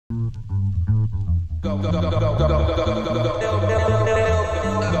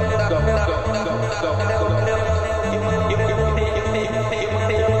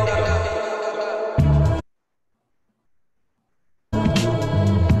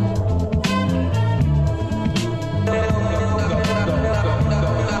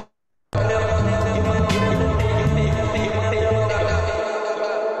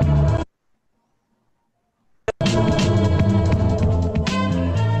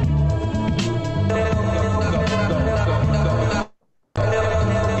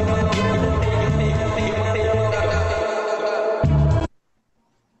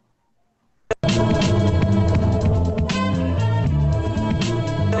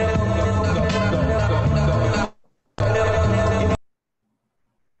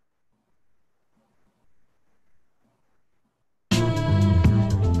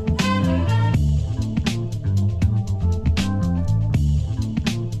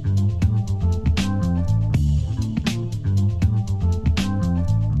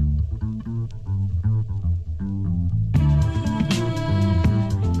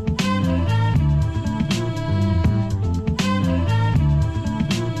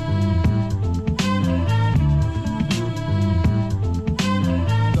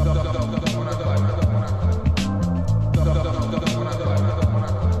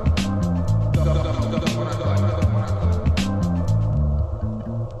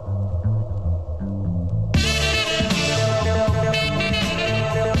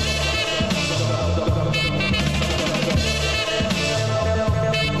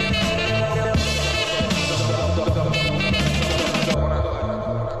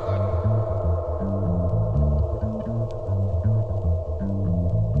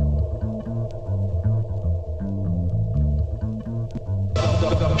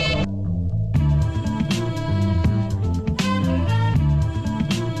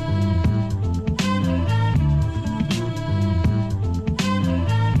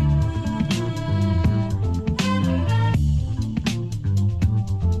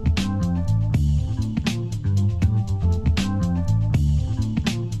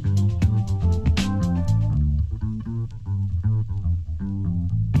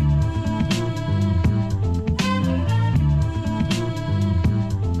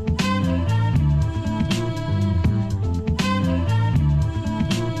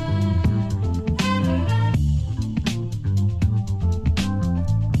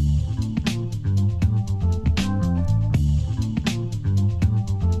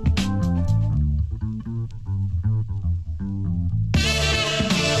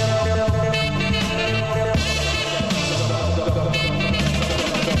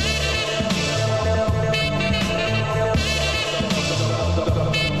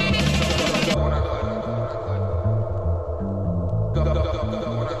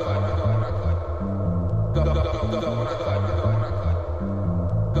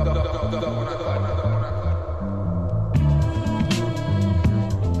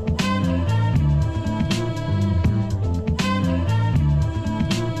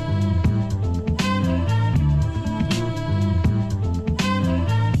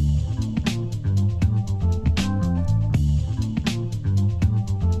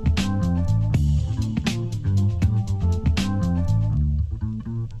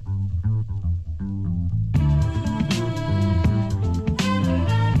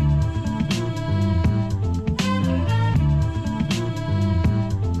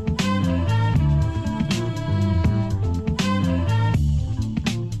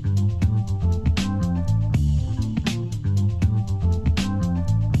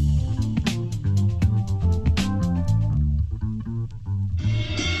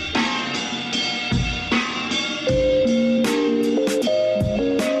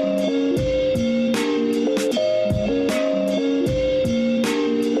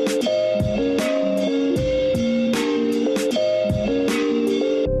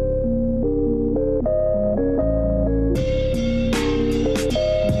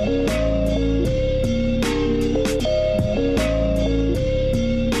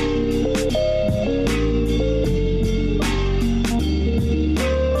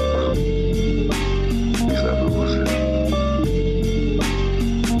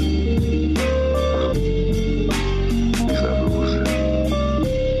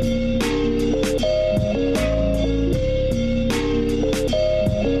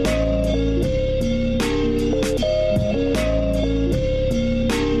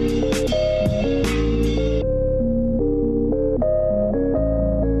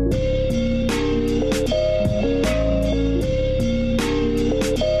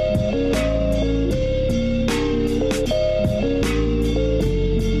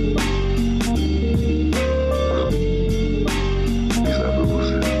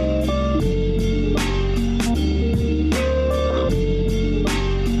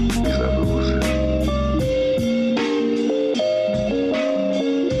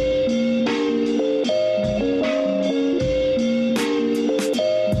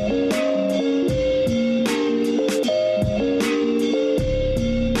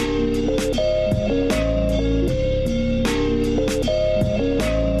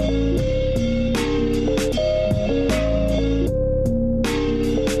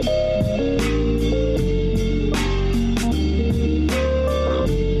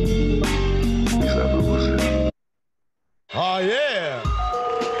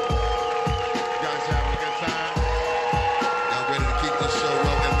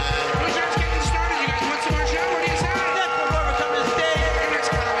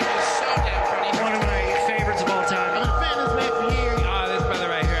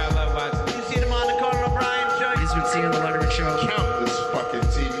show. Countless fucking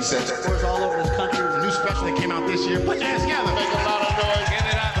TV sets. Of course, all over this country. The new special that came out this year. Put your hands together. Make a lot of noise. Get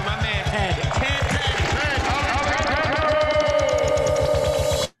it out for my man, Ted.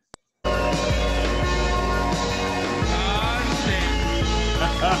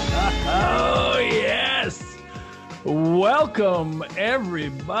 Oh, yes. Welcome,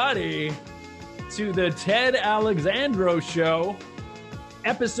 everybody, to the Ted Alexandro Show,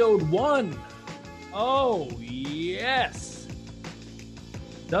 episode 1. Oh, yes.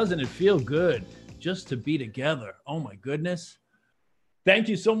 Doesn't it feel good just to be together? Oh, my goodness. Thank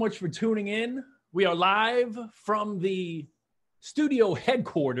you so much for tuning in. We are live from the studio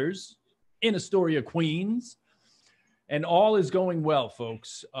headquarters in Astoria, Queens. And all is going well,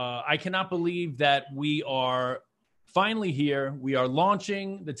 folks. I cannot believe that we are finally here. We are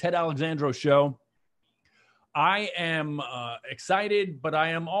launching the Ted Alexandro Show. I am excited, but I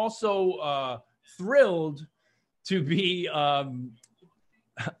am also thrilled to be. I'm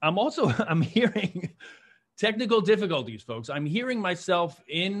hearing technical difficulties, folks. I'm hearing myself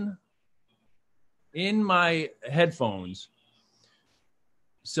in my headphones.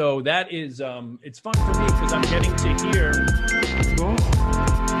 So that is, it's fun for me because I'm getting to hear.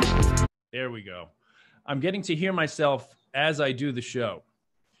 There we go. I'm getting to hear myself as I do the show.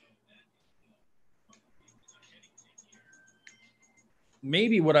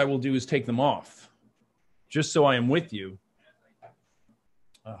 Maybe what I will do is take them off, just so I am with you.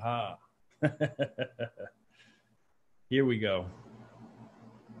 Aha. Here we go.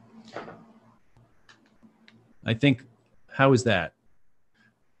 I think, how is that?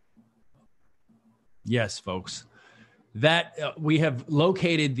 Yes, folks, that we have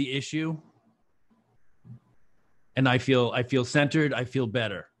located the issue, and I feel centered. I feel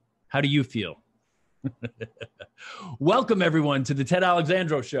better. How do you feel? Welcome, everyone, to the Ted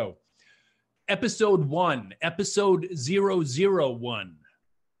Alexandro Show, episode 1, episode 001.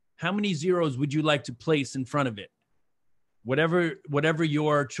 How many zeros would you like to place in front of it? Whatever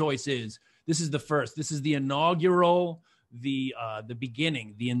your choice is. This is the first. This is the inaugural, the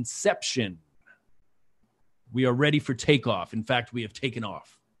beginning, the inception. We are ready for takeoff. In fact, we have taken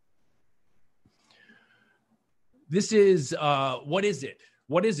off. This is, what is it?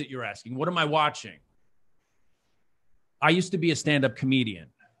 What is it, you're asking? What am I watching? I used to be a stand-up comedian.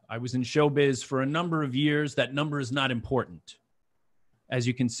 I was in showbiz for a number of years. That number is not important. As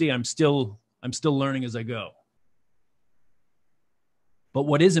you can see, I'm still learning as I go. But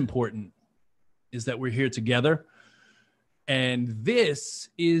what is important is that we're here together. And this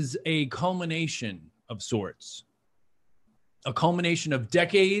is a culmination of sorts, a culmination of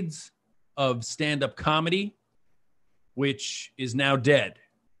decades of stand-up comedy, which is now dead.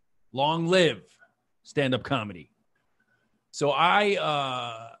 Long live stand-up comedy. So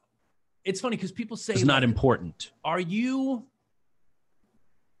it's funny because people say it's not important. Are you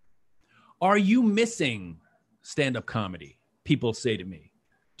missing stand-up comedy? People say to me,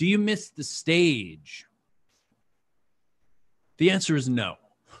 do you miss the stage? The answer is no.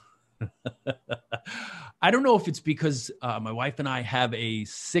 I don't know if it's because my wife and I have a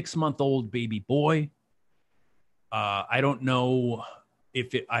 6-month-old baby boy. I don't know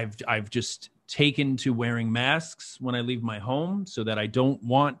if I've just taken to wearing masks when I leave my home so that I don't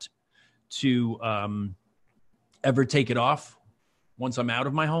want to ever take it off once I'm out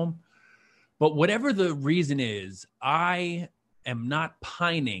of my home. But whatever the reason is, I am not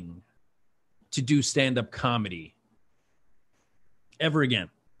pining to do stand-up comedy ever again.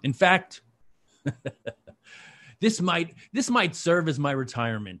 In fact, this might serve as my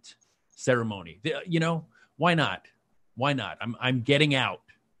retirement ceremony. You know, why not? Why not? I'm getting out.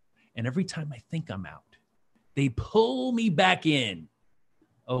 And every time I think I'm out, they pull me back in.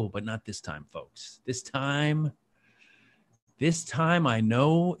 Oh, but not this time, folks. This time I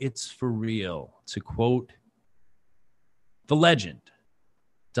know it's for real. To quote the legend,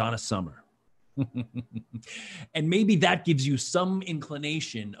 Donna Summer. And maybe that gives you some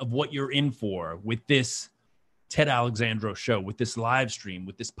inclination of what you're in for with this Ted Alexandro Show, with this live stream,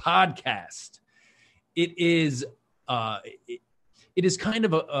 with this podcast. It is kind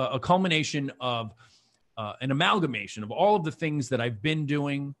of a culmination of an amalgamation of all of the things that I've been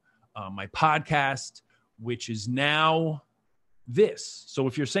doing, my podcast, which is now this. So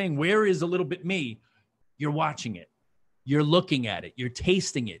if you're saying, where is a little bit me? You're watching it. You're looking at it. You're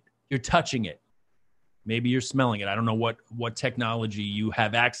tasting it. You're touching it. Maybe you're smelling it. I don't know what technology you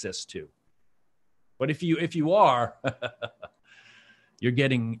have access to. But if you are, you're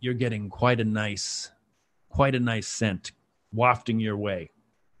getting quite a nice scent wafting your way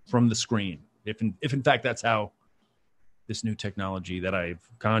from the screen. If in fact that's how this new technology that I've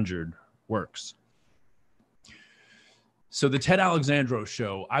conjured works. So the Ted Alexandro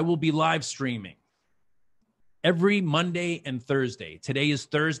show, I will be live streaming every Monday and Thursday. Today is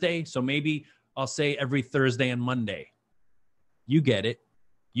Thursday, so maybe I'll say every Thursday and Monday. You get it.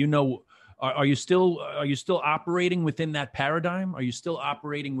 You know, are you still operating within that paradigm? Are you still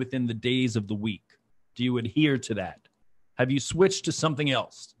operating within the days of the week? Do you adhere to that? Have you switched to something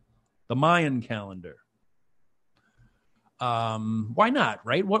else? The Mayan calendar. Why not,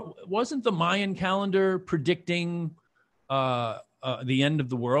 right? What wasn't the Mayan calendar predicting the end of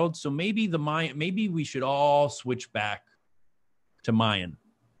the world? So maybe maybe we should all switch back to Mayan.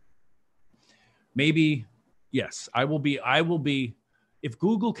 Maybe, yes, I will be, if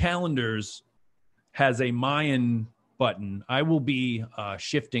Google Calendars has a Mayan button, I will be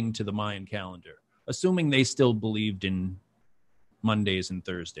shifting to the Mayan calendar, assuming they still believed in Mondays and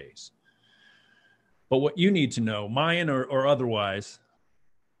Thursdays. But what you need to know, Mayan or otherwise,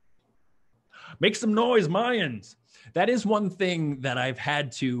 make some noise, Mayans. That is one thing that I've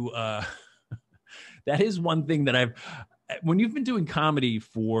had to, that is one thing that when you've been doing comedy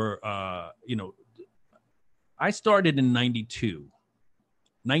for, I started in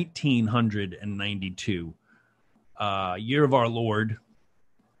 1992, year of our Lord,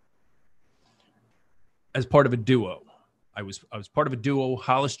 as part of a duo. I was part of a duo.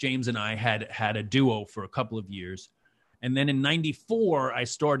 Hollis James and I had a duo for a couple of years. And then in 94, I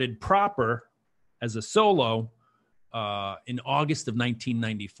started proper as a solo in August of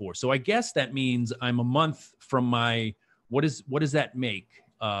 1994. So I guess that means I'm a month from my, what does that make?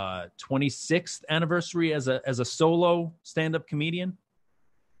 26th anniversary as a solo stand-up comedian.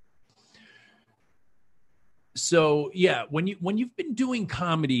 So yeah, when you've been doing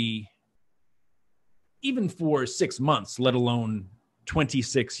comedy even for 6 months, let alone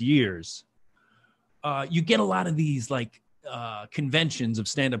 26 years, you get a lot of these like conventions of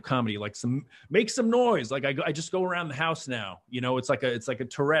stand-up comedy, like make some noise. Like I just go around the house now, it's like a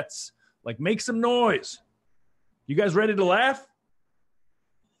Tourette's, like make some noise. You guys ready to laugh?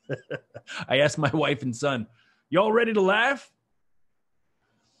 I asked my wife and son, y'all ready to laugh?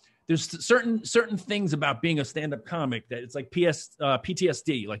 There's certain things about being a stand-up comic that it's like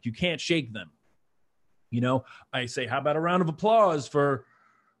PTSD, like you can't shake them. I say, how about a round of applause for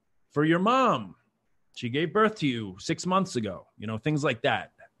your mom? She gave birth to you 6 months ago, things like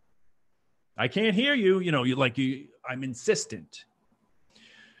that. I can't hear you, I'm insistent.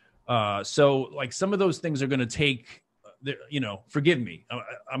 So like some of those things are going to take, forgive me.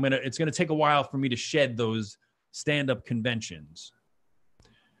 It's going to take a while for me to shed those stand-up conventions.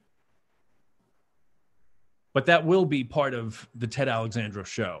 But that will be part of the Ted Alexandro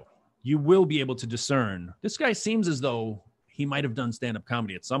show. You will be able to discern. This guy seems as though he might have done stand-up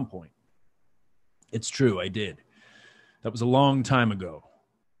comedy at some point. It's true, I did. That was a long time ago,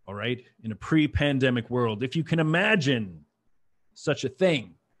 all right? In a pre-pandemic world, if you can imagine such a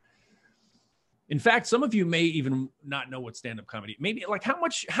thing. In fact, some of you may even not know what stand-up comedy, maybe like how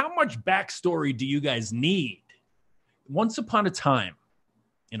much backstory do you guys need? Once upon a time,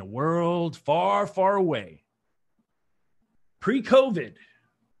 in a world far, far away, pre-COVID,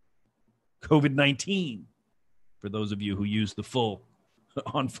 COVID-19, for those of you who use the full,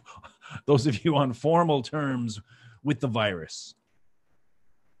 those of you on formal terms with the virus.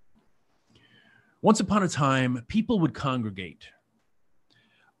 Once upon a time, people would congregate.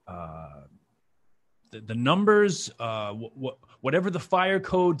 The numbers, whatever the fire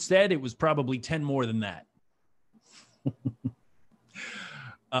code said, it was probably 10 more than that.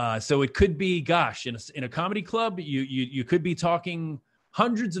 So it could be, gosh, in a comedy club, you could be talking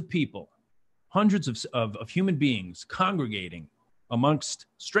hundreds of people, hundreds of human beings congregating amongst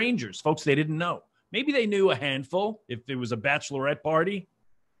strangers, folks they didn't know. Maybe they knew a handful if it was a bachelorette party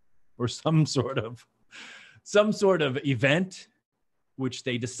or some sort of event which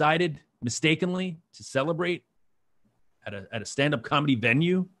they decided mistakenly to celebrate at a stand-up comedy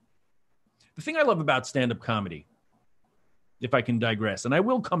venue. The thing I love about stand-up comedy, if I can digress, and I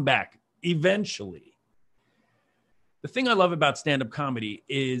will come back eventually. The thing I love about stand-up comedy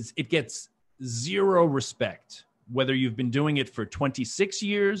is it gets zero respect, whether you've been doing it for 26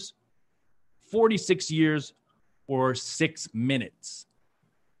 years, 46 years, or 6 minutes.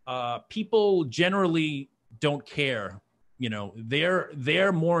 People generally don't care.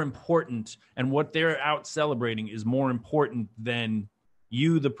 They're more important, and what they're out celebrating is more important than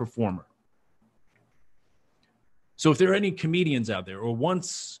you, the performer. So if there are any comedians out there, or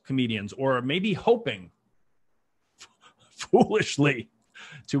once comedians, or maybe hoping foolishly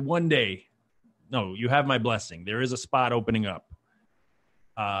to one day, no, you have my blessing. There is a spot opening up.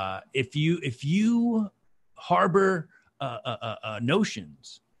 If you harbor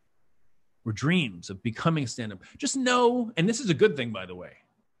notions or dreams of becoming a stand-up, just know, and this is a good thing, by the way,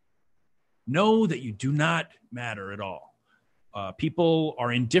 know that you do not matter at all. People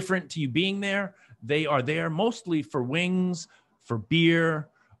are indifferent to you being there. They are there mostly for wings, for beer,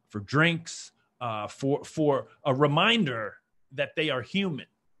 for drinks, for a reminder that they are human.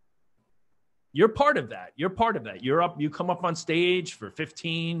 You're part of that. You're part of that. You're up. You come up on stage for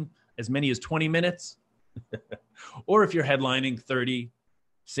 15, as many as 20 minutes. Or if you're headlining 30,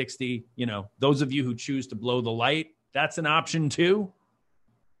 60, those of you who choose to blow the light, that's an option too.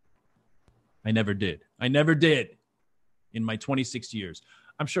 I never did in my 26 years.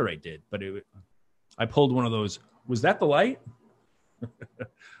 I'm sure I did, but I pulled one of those. Was that the light?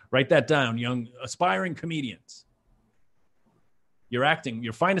 Write that down, young aspiring comedians.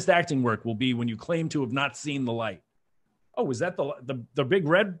 Your finest acting work will be when you claim to have not seen the light. Oh, was that the big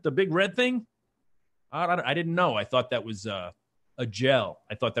red thing? I didn't know. I thought that was a gel.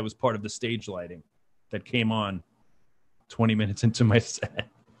 I thought that was part of the stage lighting that came on 20 minutes into my set.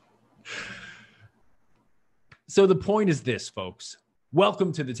 So the point is this, folks.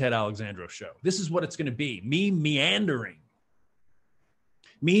 Welcome to the Ted Alexandro Show. This is what it's going to be. Me meandering.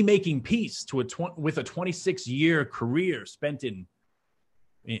 Me making peace with a 26-year career spent in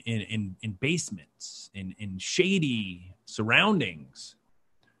basements, in shady surroundings,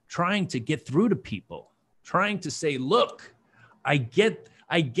 trying to get through to people, trying to say, look, I get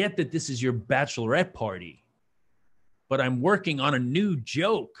that this is your bachelorette party, but I'm working on a new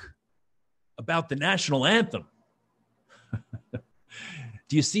joke about the national anthem.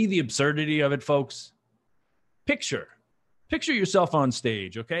 Do you see the absurdity of it, folks? Picture yourself on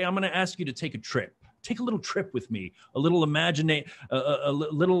stage, okay? I'm going to ask you to take a trip. Take a little trip with me. A little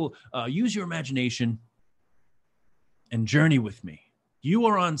use your imagination and journey with me. You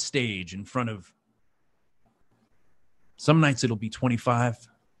are on stage in front of, some nights it'll be 25.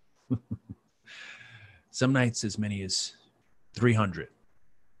 Some nights as many as 300.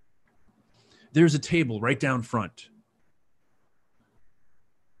 There's a table right down front.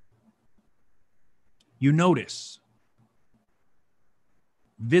 You notice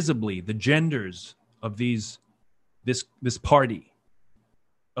visibly the genders of this party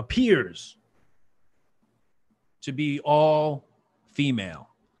appears to be all female.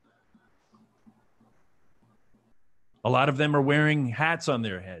 A lot of them are wearing hats on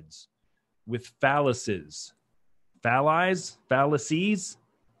their heads with phalluses. Phalluses?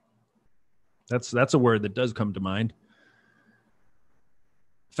 That's a word that does come to mind.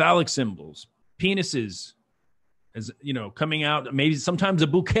 Phallic symbols, penises, as coming out, maybe sometimes a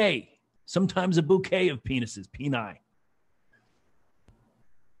bouquet of penises, peni.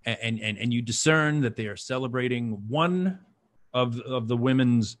 And you discern that they are celebrating one of the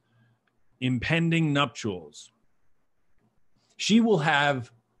women's impending nuptials. She will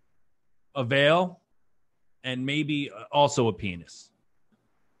have a veil and maybe also a penis.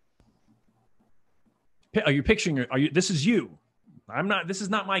 Are you picturing? This is you. I'm not. This is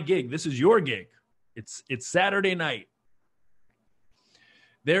not my gig. This is your gig. It's Saturday night.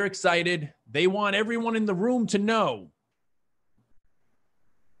 They're excited. They want everyone in the room to know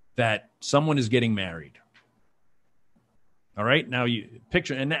that someone is getting married. All right. Now you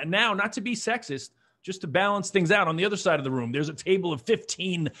picture, and now not to be sexist, just to balance things out. On the other side of the room, there's a table of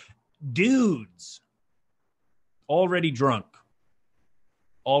 15 dudes already drunk,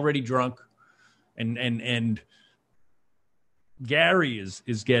 and Gary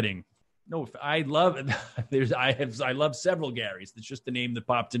is getting. No, I love it. I love several Garys. That's just the name that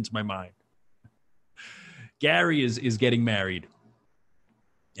popped into my mind. Gary is getting married,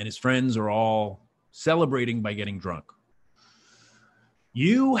 and his friends are all celebrating by getting drunk.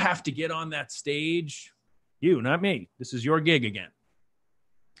 You have to get on that stage. You, not me. This is your gig again.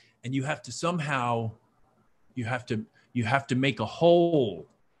 And you have to somehow, you have to make a whole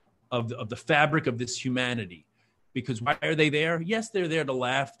of the fabric of this humanity. Because why are they there? Yes, they're there to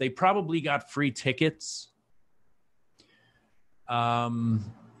laugh. They probably got free tickets.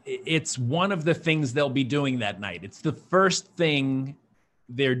 It's one of the things they'll be doing that night. It's the first thing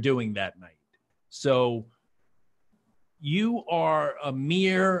they're doing that night. So you are a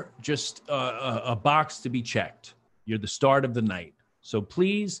mere just a box to be checked. You're the start of the night. So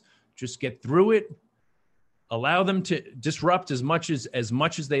please just get through it. Allow them to disrupt as much as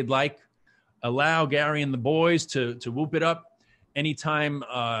they'd like. Allow Gary and the boys to whoop it up. Anytime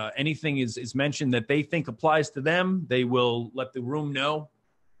anything is mentioned that they think applies to them, they will let the room know.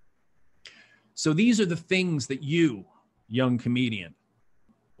 So these are the things that you, young comedian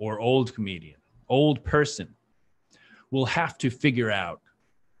or old comedian, old person, will have to figure out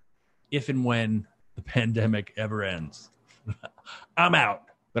if and when the pandemic ever ends. I'm out.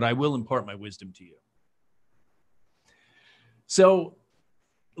 but I will impart my wisdom to you. So,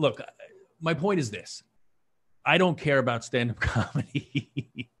 look, my point is this. I don't care about stand-up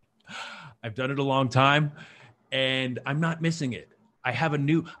comedy. I've done it a long time, and I'm not missing it. I have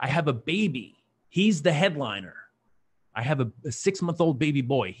a baby. He's the headliner. I have a 6-month-old baby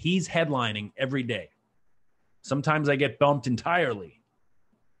boy. He's headlining every day. Sometimes I get bumped entirely.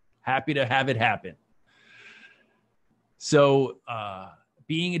 Happy to have it happen. So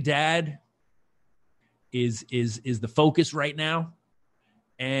being a dad is the focus right now,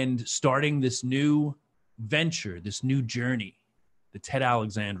 and starting this new venture, this new journey, the Ted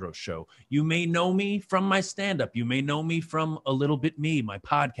Alexandro Show. You may know me from my stand-up. You may know me from A Little Bit Me, my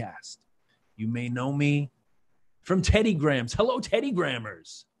podcast. You may know me from Teddy Grams. Hello, Teddy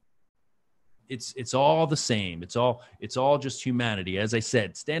Grammers. It's all the same. It's all just humanity. As I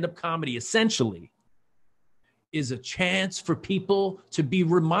said, stand-up comedy essentially is a chance for people to be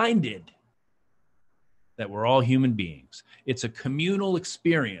reminded that we're all human beings. It's a communal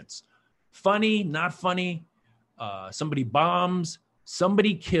experience. Funny, not funny. Somebody bombs,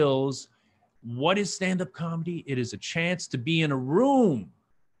 somebody kills. What is stand-up comedy? It is a chance to be in a room,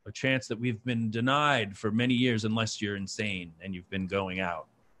 a chance that we've been denied for many years, unless you're insane and you've been going out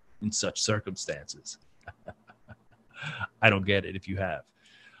in such circumstances. I don't get it if you have.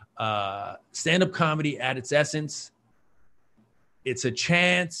 Stand-up comedy at its essence, it's a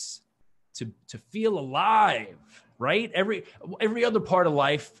chance to feel alive, right? Every other part of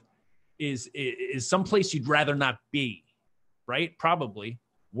life is someplace you'd rather not be, right? Probably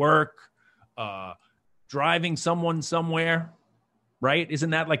work, driving someone somewhere, right? Isn't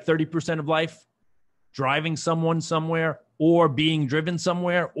that like 30% of life? Driving someone somewhere, or being driven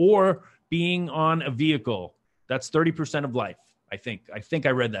somewhere, or being on a vehicle. That's 30% of life, I think. I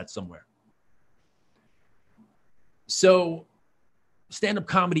read that somewhere. So stand-up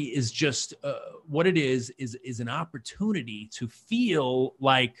comedy is just what it is an opportunity to feel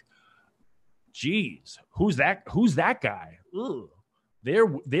like, geez, who's that guy? Ugh.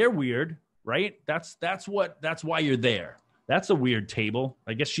 They're weird, right? That's why you're there. That's a weird table.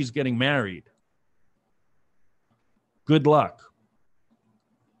 I guess she's getting married. Good luck.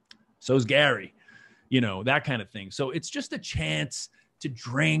 So's Gary, that kind of thing. So it's just a chance to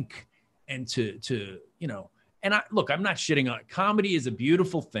drink and to and I'm not shitting on it. Comedy is a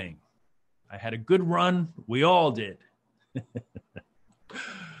beautiful thing. I had a good run. We all did.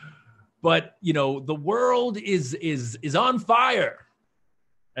 But, the world is on fire,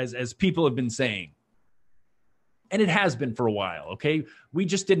 as people have been saying. And it has been for a while, okay? We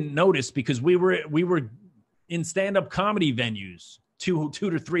just didn't notice because we were in stand-up comedy venues,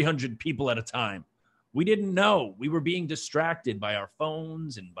 200 to 300 people at a time. We didn't know. We were being distracted by our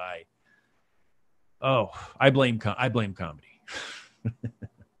phones and by, I blame comedy.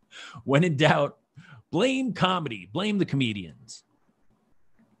 When in doubt, blame comedy. Blame the comedians.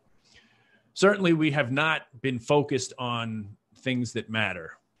 Certainly, we have not been focused on things that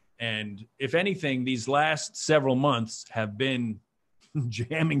matter. And if anything, these last several months have been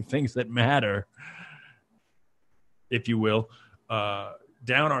jamming things that matter, if you will,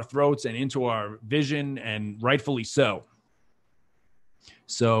 down our throats and into our vision, and rightfully so.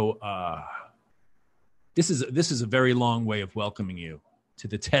 So this is a very long way of welcoming you to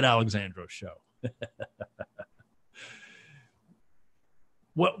the Ted Alexandro Show.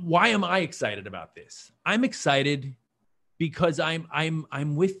 Why am I excited about this? I'm excited because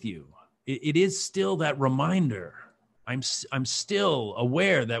I'm with you. It is still that reminder. I'm still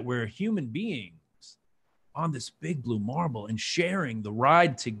aware that we're human beings on this big blue marble and sharing the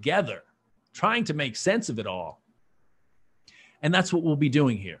ride together, trying to make sense of it all. And that's what we'll be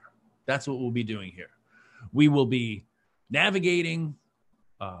doing here. We will be navigating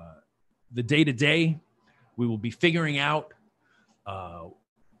the day-to-day. We will be figuring out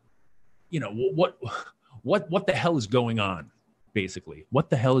what the hell is going on, basically. What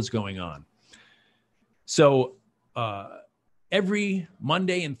the hell is going on? So every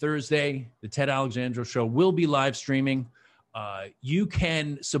Monday and Thursday, the Ted Alexandro Show will be live streaming. You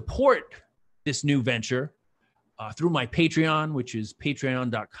can support this new venture through my Patreon, which is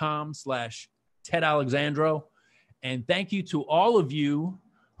patreon.com/TedAlexandro. And thank you to all of you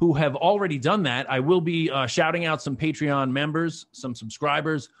who have already done that. I will be shouting out some Patreon members, some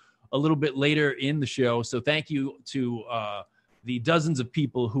subscribers, a little bit later in the show. So thank you to the dozens of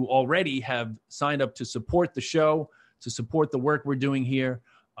people who already have signed up to support the show, to support the work we're doing here.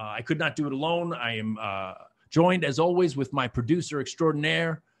 I could not do it alone. I am joined, as always, with my producer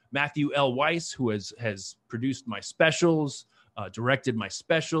extraordinaire, Matthew L. Weiss, who has produced my specials, directed my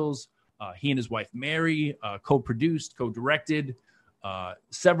specials. He and his wife, Mary, co-produced, co-directed.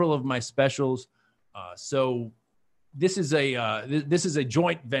 several of my specials. So this is a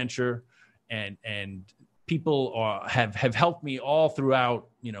joint venture, and people have helped me all throughout,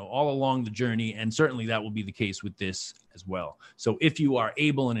 all along the journey. And certainly that will be the case with this as well. So if you are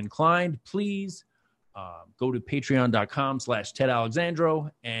able and inclined, please go to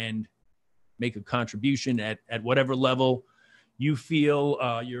patreon.com/tedalexandro and make a contribution at whatever level you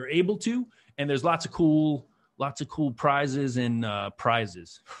feel you're able to. And there's lots of cool prizes and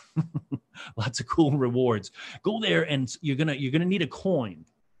prizes, lots of cool rewards. Go there, and you're gonna need a coin.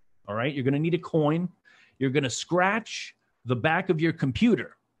 All right, you're gonna need a coin. You're gonna scratch the back of your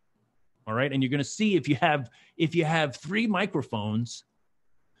computer. All right, and you're gonna see if you have 3 microphones,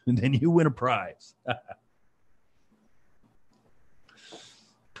 and then you win a prize.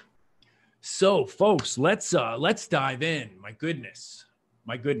 So, folks, let's dive in. My goodness,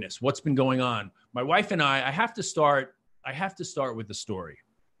 what's been going on? My wife and I have to start with the story.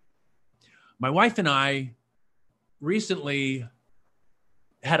 My wife and I recently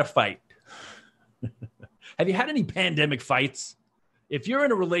had a fight. Have you had any pandemic fights? If you're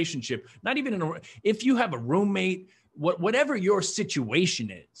in a relationship, not even if you have a roommate, whatever your situation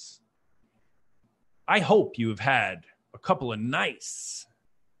is, I hope you have had a couple of nice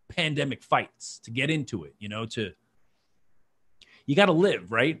pandemic fights to get into it, you got to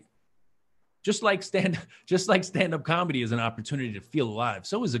live, right? Just like stand-up comedy is an opportunity to feel alive,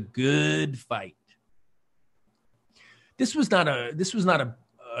 so is a good fight. This was not a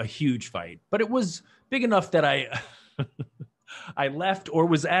huge fight, but it was big enough that I left, or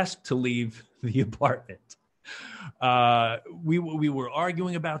was asked to leave, the apartment. We were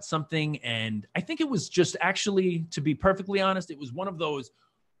arguing about something, and I think it was just, actually, to be perfectly honest, it was one of those,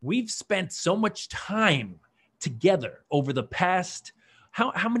 we've spent so much time together over the past,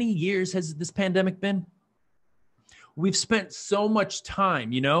 how many years has this pandemic been? We've spent so much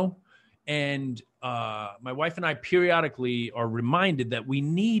time, and my wife and I periodically are reminded that we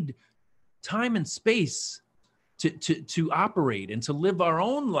need time and space to operate and to live our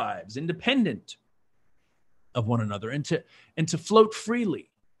own lives independent of one another, and to float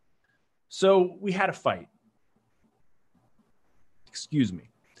freely. So we had a fight. Excuse me.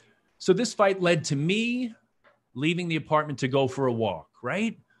 So this fight led to me leaving the apartment to go for a walk,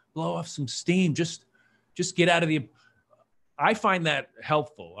 right? Blow off some steam, just get out of I find that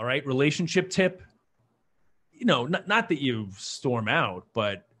helpful, all right? Relationship tip, not that you storm out,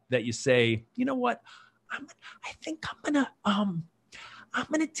 but that you say, you know what? I think I'm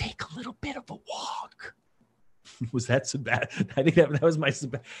gonna take a little bit of a walk. Was that so bad? I think that was my so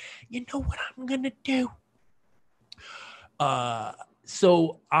bad. You know what I'm gonna do?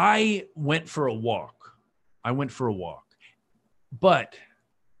 So I went for a walk. But,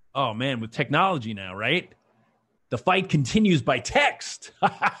 oh man, with technology now, right? The fight continues by text.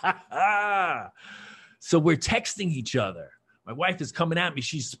 So we're texting each other. My wife is coming at me.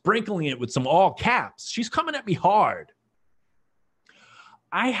 She's sprinkling it with some all caps. She's coming at me hard.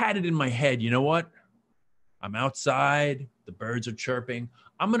 I had it in my head, you know what? I'm outside. The birds are chirping.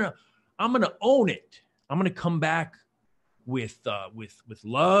 I'm gonna own it. I'm gonna come back with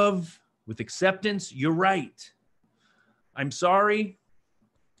love, with acceptance. You're right. I'm sorry.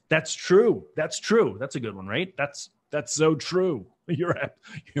 That's true. That's a good one, right? That's so true. You're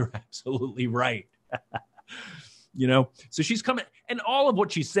absolutely right. So she's coming, and all of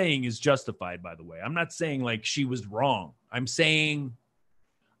what she's saying is justified, by the way. I'm not saying like she was wrong. I'm saying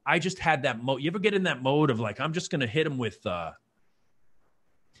I just had that mode. You ever get in that mode of like, I'm just going to hit him with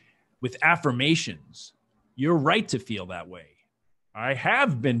affirmations. You're right to feel that way. I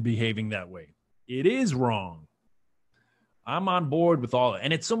have been behaving that way. It is wrong. I'm on board with all of it.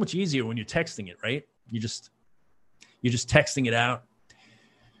 And it's so much easier when you're texting it, right? You're just texting it out.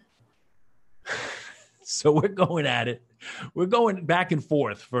 So we're going at it. We're going back and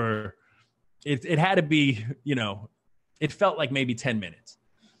forth for it had to be, it felt like maybe 10 minutes.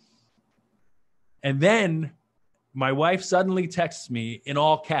 And then my wife suddenly texts me in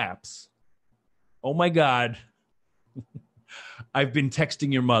all caps, "Oh my God, I've been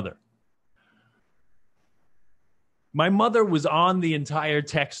texting your mother." My mother was on the entire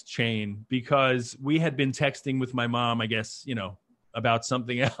text chain because we had been texting with my mom, I guess, about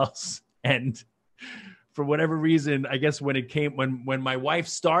something else. And for whatever reason, I guess when my wife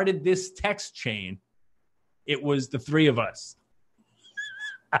started this text chain, it was the three of us.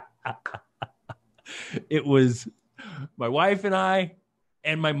 It was my wife and I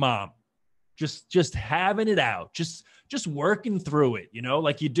and my mom just having it out, just working through it,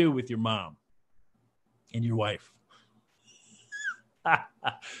 like you do with your mom and your wife.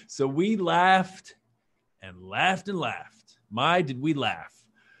 So we laughed and laughed and laughed. My, did we laugh.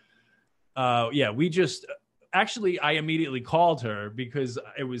 We just, actually, I immediately called her because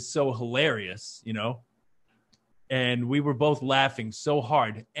it was so hilarious, and we were both laughing so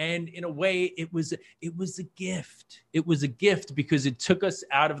hard. And in a way, it was a gift. It was a gift because it took us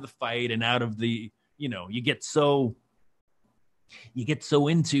out of the fight and out of the, you get so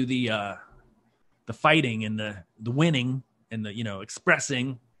into the fighting and the winning and the,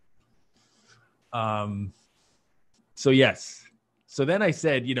 expressing. So yes. So then I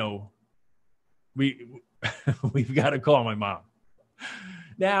said, we've got to call my mom.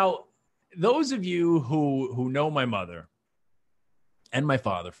 Now, those of you who know my mother and my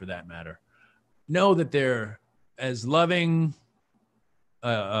father, for that matter, know that they're as loving,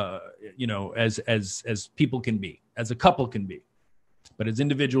 as people can be, as a couple can be, but as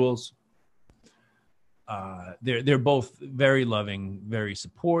individuals, they're both very loving, very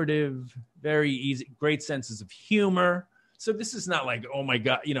supportive, very easy, great senses of humor. So this is not like, oh my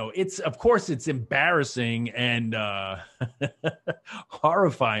God, of course it's embarrassing and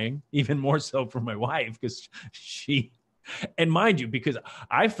horrifying, even more so for my wife, because and mind you, because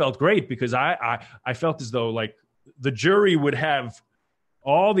I felt great because I felt as though like the jury would have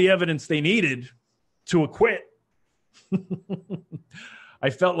all the evidence they needed to acquit. I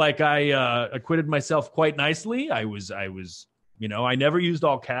felt like I acquitted myself quite nicely. I was, I never used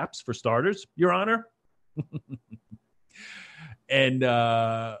all caps for starters, Your Honor. And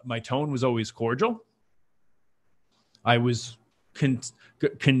my tone was always cordial. I was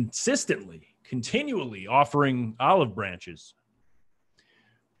continually offering olive branches,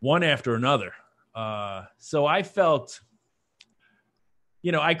 one after another. So I felt,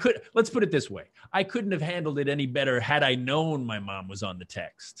 let's put it this way. I couldn't have handled it any better had I known my mom was on the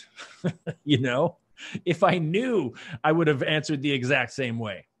text. If I knew, I would have answered the exact same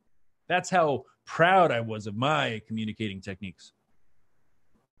way. That's how proud I was of my communicating techniques.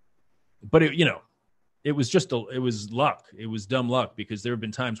 But it was luck. It was dumb luck because there have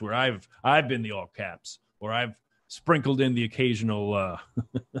been times where I've been the all caps, or I've sprinkled in the occasional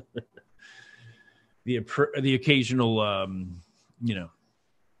the occasional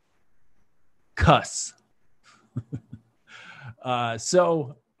cuss.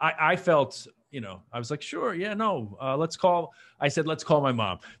 So I felt, I was like, sure, yeah, no, let's call my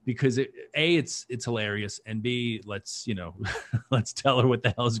mom because it's hilarious, and B, let's tell her what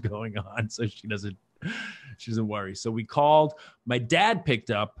the hell's going on so she doesn't worry. So we called. My dad picked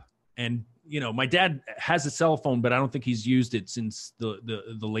up, and my dad has a cell phone, but I don't think he's used it since the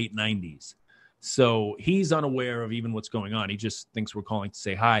late 90s. So he's unaware of even what's going on. He just thinks we're calling to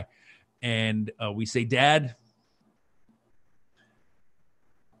say hi. And we say, Dad,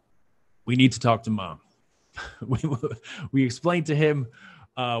 we need to talk to Mom. We explained to him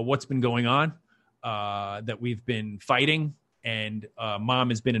what's been going on, that we've been fighting, and Mom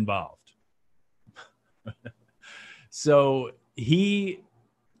has been involved. So he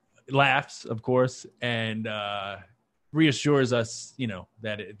laughs, of course, and reassures us,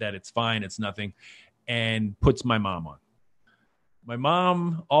 that it's fine, it's nothing, and puts my mom on. My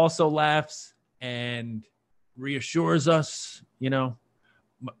mom also laughs and reassures us,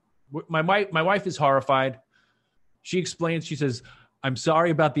 My wife is horrified. She explains, she says, I'm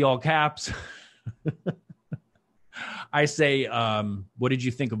sorry about the all caps. I say, what did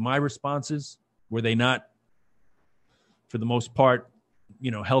you think of my responses? Were they not, for the most part,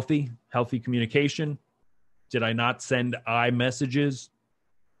 healthy communication? Did I not send I messages?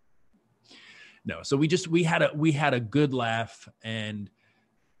 No. So we had a good laugh. And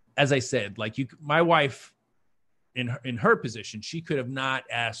as I said, my wife, in her position, she could have not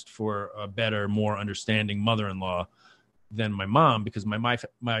asked for a better, more understanding mother-in-law than my mom, because my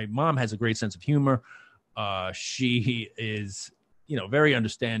mom has a great sense of humor. She is, very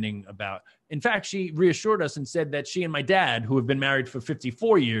understanding about. In fact, she reassured us and said that she and my dad, who have been married for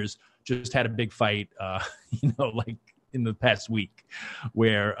 54 years, just had a big fight, in the past week,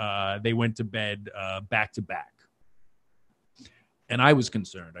 where they went to bed back to back. And I was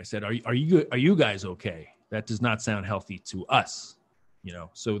concerned. I said, "Are you guys okay? That does not sound healthy to us."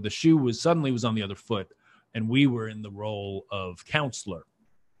 So the shoe was on the other foot, and we were in the role of counselor.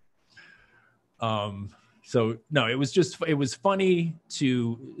 So no, it was funny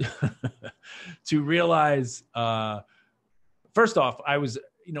to to realize. First off,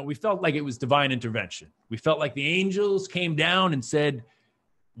 we felt like it was divine intervention. We felt like the angels came down and said,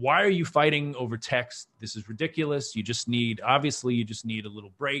 "Why are you fighting over text? This is ridiculous. You just need a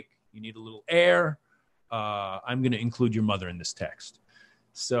little break. You need a little air. I'm going to include your mother in this text."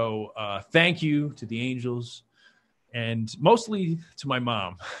 So thank you to the angels, and mostly to my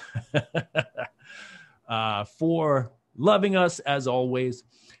mom for loving us as always,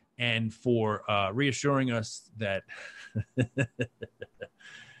 and for reassuring us that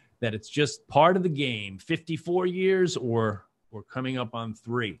that it's just part of the game. 54 years or coming up on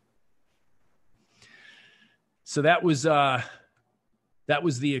 3. So that was the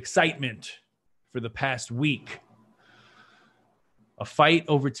excitement for the past week. A fight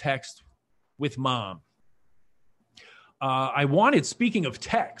over text with mom. Speaking of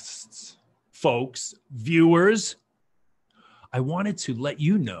texts, folks, viewers, I wanted to let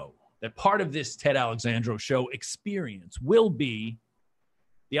you know that part of this Ted Alexandro Show experience will be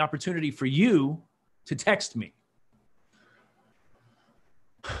the opportunity for you to text me.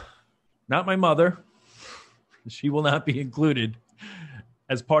 Not my mother. She will not be included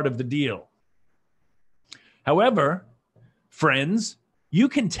as part of the deal. However, friends, you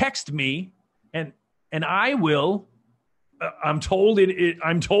can text me and I will. I'm told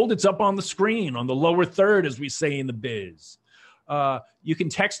it's up on the screen on the lower third, as we say in the biz. You can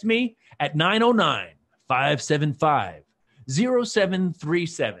text me at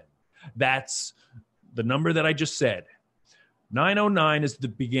 909-575-0737. That's the number that I just said. 909 is the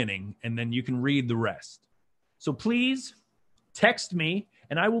beginning, and then you can read the rest. So please text me,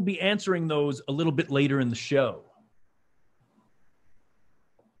 and I will be answering those a little bit later in the show.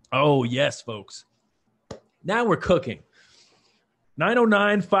 Oh, yes, folks. Now we're cooking.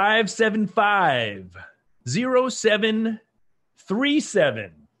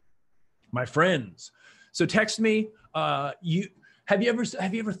 909-575-0737. My friends. So text me. Have you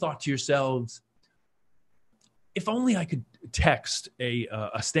ever thought to yourselves, if only I could text a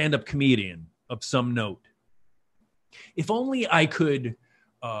stand-up comedian of some note. If only I could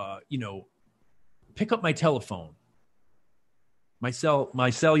pick up my telephone, my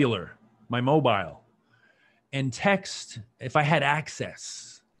cellular, my mobile, and text if I had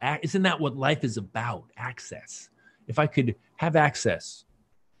access. Isn't that what life is about? Access. If I could have access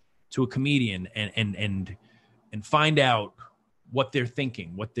to a comedian and find out what they're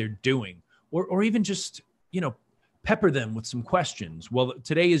thinking, what they're doing, or even just, pepper them with some questions. Well,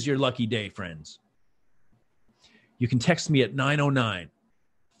 today is your lucky day, friends. You can text me at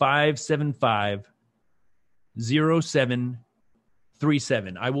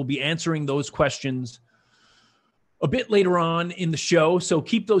 909-575-0737. I will be answering those questions a bit later on in the show, so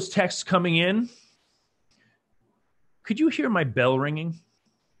keep those texts coming in. Could you hear my bell ringing?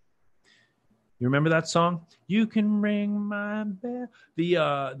 You remember that song? You can ring my bell.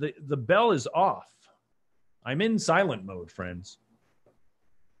 The bell is off. I'm in silent mode, friends.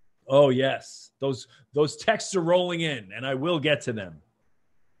 Oh, yes. Those texts are rolling in, and I will get to them.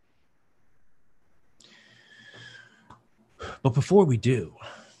 But before we do,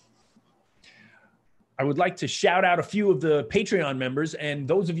 I would like to shout out a few of the Patreon members. And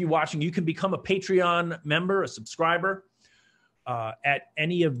those of you watching, you can become a Patreon member, a subscriber, at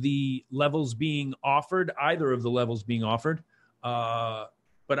any of the levels being offered, either of the levels being offered.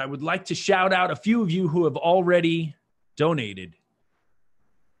 But I would like to shout out a few of you who have already donated.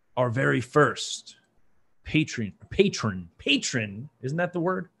 Our very first patron, isn't that the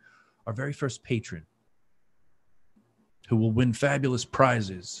word? Our very first patron who will win fabulous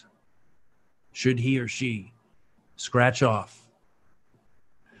prizes should he or she scratch off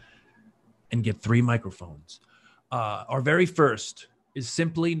and get 3 microphones. Our very first is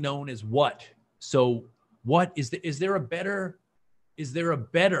simply known as What. So what is there a better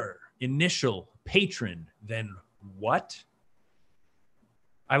initial patron than What?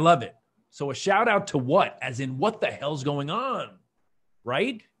 I love it. So a shout out to What, as in what the hell's going on,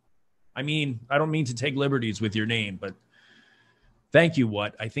 right? I mean, I don't mean to take liberties with your name, but thank you,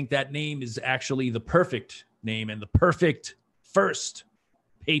 What. I think that name is actually the perfect name and the perfect first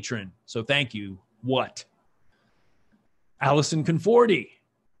patron. So thank you, What. Allison Conforti,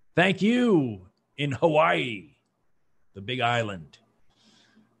 thank you, in Hawaii, the Big Island.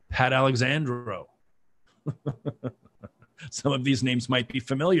 Pat Alexandro. Some of these names might be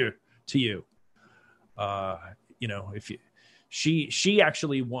familiar to you. She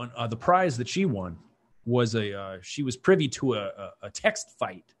actually won the prize that she won was she was privy to a text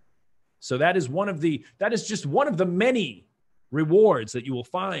fight. So that is just one of the many rewards that you will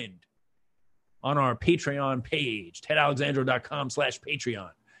find on our Patreon page,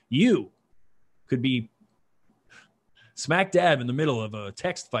 tedalexandro.com/Patreon. You could be smack dab in the middle of a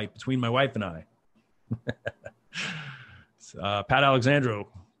text fight between my wife and I. Pat Alexandro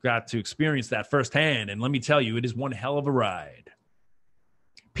got to experience that firsthand, and let me tell you, it is one hell of a ride.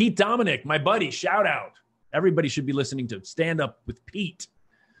 Pete Dominic, my buddy, shout out. Everybody should be listening to Stand Up with Pete,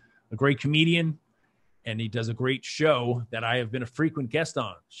 a great comedian, and he does a great show that I have been a frequent guest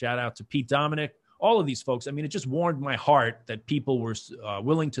on. Shout out to Pete Dominic. all of these folks. I mean, it just warmed my heart that people were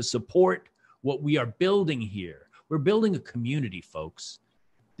willing to support what we are building here. We're building a community, folks.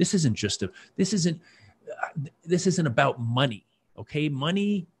 This isn't about money. Okay.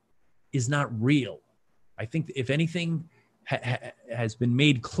 Money is not real. I think if anything has been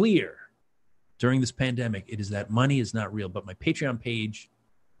made clear during this pandemic, it is that money is not real, but my Patreon page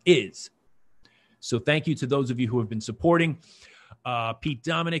is. So thank you to those of you who have been supporting. Pete,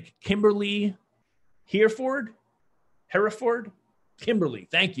 Dominic, Kimberly, Hereford, Kimberly,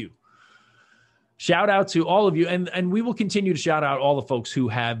 thank you. Shout out to all of you. And we will continue to shout out all the folks who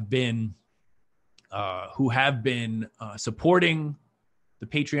have been supporting the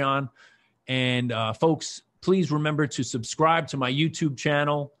Patreon. And folks, please remember to subscribe to my YouTube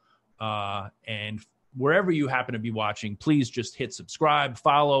channel. And wherever you happen to be watching, please just hit subscribe,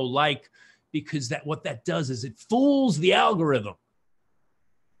 follow, like, because what that does is it fools the algorithm.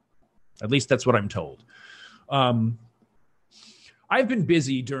 At least that's what I'm told. I've been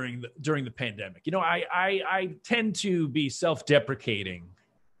busy during the pandemic. You know, I tend to be self-deprecating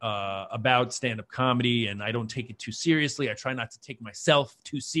about stand-up comedy, and I don't take it too seriously. I try not to take myself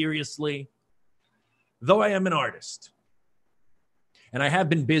too seriously, though I am an artist. And I have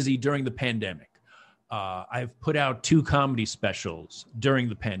been busy during the pandemic. I've put out 2 comedy specials during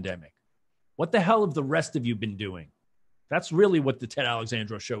the pandemic. What the hell have the rest of you been doing? That's really what the Ted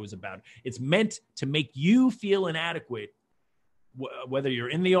Alexandro show is about. It's meant to make you feel inadequate, whether you're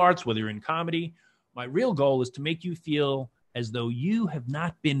in the arts, whether you're in comedy. My real goal is to make you feel as though you have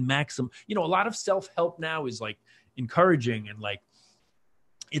not been You know, a lot of self-help now is like encouraging and like,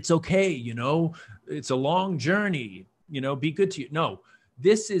 it's okay, you know, it's a long journey. You know, be good to you. No,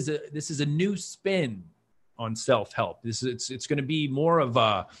 this is a new spin on self-help. It's going to be more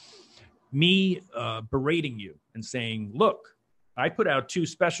of me berating you and saying, look, I put out 2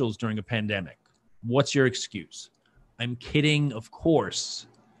 specials during a pandemic. What's your excuse? I'm kidding, of course.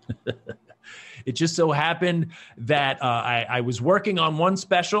 It just so happened that I was working on one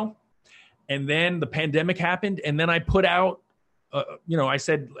special, and then the pandemic happened, and then I put out, I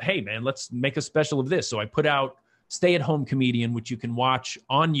said, hey, man, let's make a special of this. So I put out Stay-at-Home Comedian, which you can watch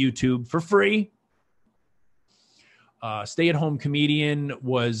on YouTube for free. Stay-at-Home Comedian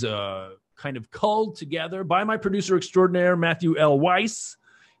was kind of culled together by my producer extraordinaire, Matthew L. Weiss.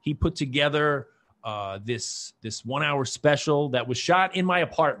 He put together this 1-hour special that was shot in my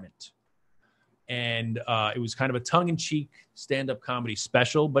apartment. And it was kind of a tongue-in-cheek stand-up comedy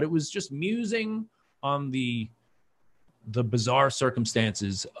special, but it was just musing on the bizarre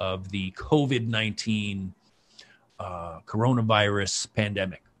circumstances of the COVID-19 coronavirus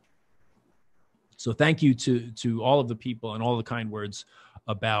pandemic. So thank you to all of the people and all the kind words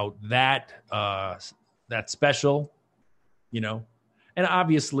about that special, you know. And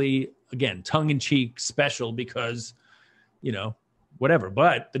obviously, again, tongue-in-cheek special because, you know, whatever.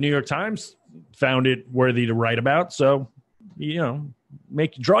 But the New York Times found it worthy to write about. So, you know,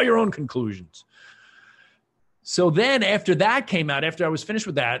 draw your own conclusions. So then after that came out, after I was finished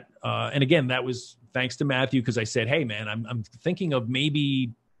with that, and again, that was thanks to Matthew, because I said, hey, man, I'm thinking of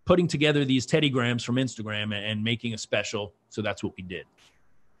maybe putting together these Teddygrams from Instagram and making a special. So that's what we did.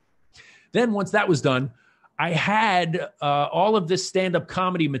 Then once that was done, I had all of this stand-up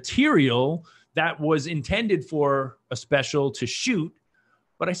comedy material that was intended for a special to shoot.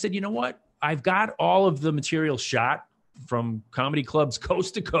 But I said, you know what? I've got all of the material shot from comedy clubs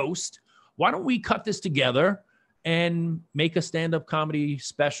coast to coast. Why don't we cut this together and make a stand-up comedy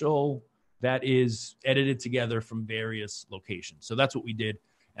special that is edited together from various locations? So that's what we did.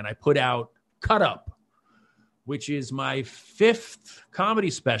 And I put out Cut Up, which is my 5th comedy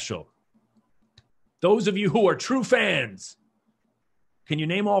special. Those of you who are true fans, can you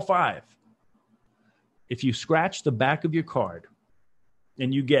name all 5? If you scratch the back of your card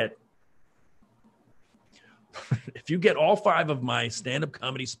and you get, if you get all 5 of my stand-up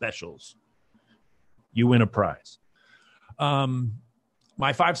comedy specials, you win a prize.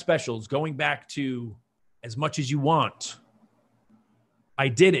 My 5 specials, going back to As Much As You Want, I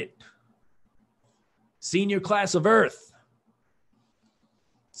Did It, Senior Class of Earth,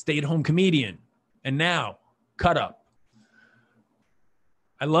 Stay-at-Home Comedian, and now Cut Up.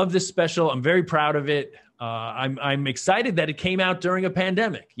 I love this special. I'm very proud of it. I'm excited that it came out during a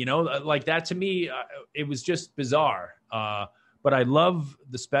pandemic. You know, like that to me, it was just bizarre. But I love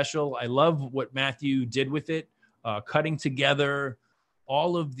the special. I love what Matthew did with it, cutting together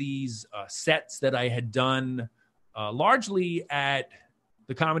all of these sets that I had done, largely at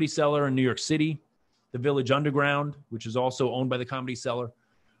the Comedy Cellar in New York City, the Village Underground, which is also owned by the Comedy Cellar,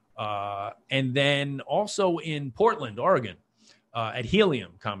 and then also in Portland, Oregon. at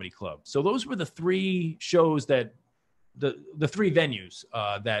Helium Comedy Club. So those were the three shows that the three venues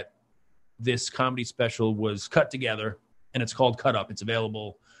that this comedy special was cut together, and it's called Cut Up. It's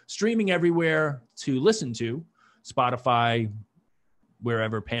available streaming everywhere to listen to, Spotify,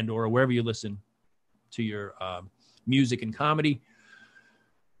 wherever, Pandora, wherever you listen to your music and comedy.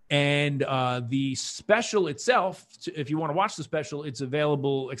 And the special itself, if you want to watch the special, it's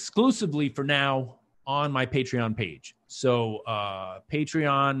available exclusively for now on my Patreon page. So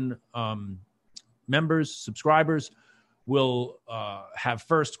Patreon members, subscribers will have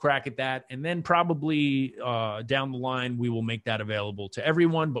first crack at that. And then probably down the line, we will make that available to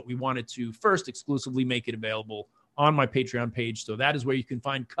everyone. But we wanted to first exclusively make it available on my Patreon page. So that is where you can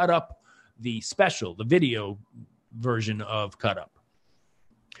find Cut Up, the special, the video version of Cut Up.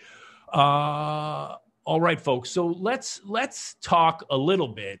 All right, folks. So let's talk a little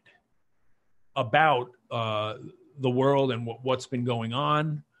bit about the world and what's been going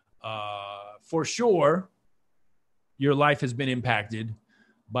on. For sure, your life has been impacted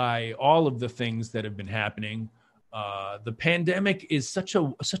by all of the things that have been happening. The pandemic is such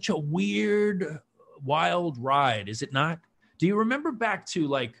a weird, wild ride, is it not? Do you remember back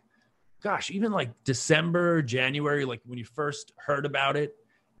to even December, January, like when you first heard about it?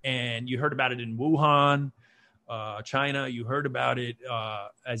 And you heard about it in Wuhan, China. You heard about it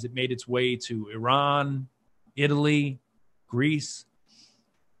as it made its way to Iran, Italy, Greece,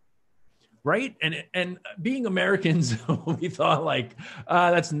 right? And being Americans, we thought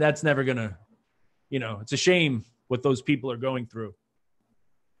that's never gonna, it's a shame what those people are going through.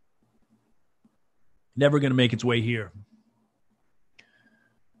 Never gonna make its way here.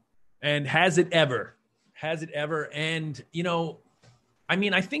 And has it ever? And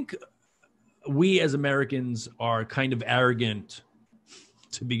I think we as Americans are kind of arrogant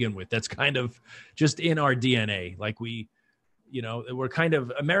to begin with. That's kind of just in our DNA. Like we're kind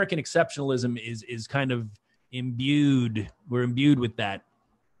of, American exceptionalism is kind of imbued. We're imbued with that.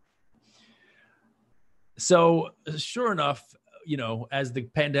 So sure enough, as the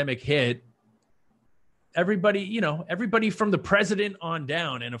pandemic hit, everybody from the president on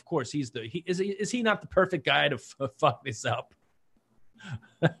down, and of course is he not the perfect guy to fuck this up?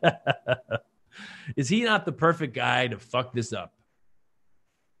 Is he not the perfect guy to fuck this up?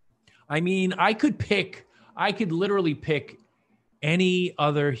 I mean, I could literally pick any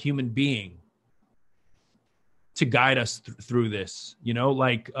other human being to guide us through this,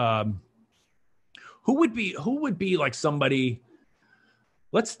 who would be like somebody.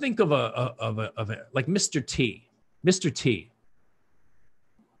 Let's think of a like Mr. T. Mr.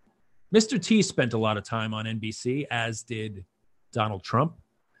 T spent a lot of time on NBC, as did Donald Trump.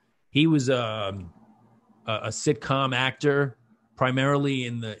 He was a sitcom actor, primarily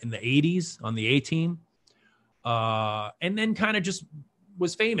in the 80s on the A-Team, and then kind of just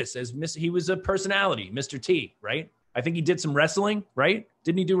was famous as he was a personality, Mr. T, right? I think he did some wrestling, right?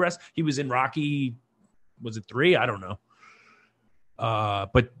 Didn't he do wrestling? He was in Rocky, was it 3? I don't know.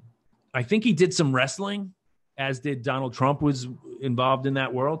 But I think he did some wrestling, as did Donald Trump, was involved in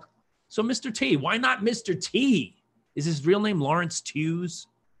that world. So Mr. T, why not Mr. T? Is his real name Lawrence Tews?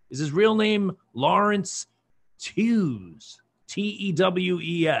 Is his real name Lawrence Tews?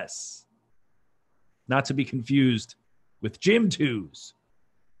 Tewes. Not to be confused with Jim Tews.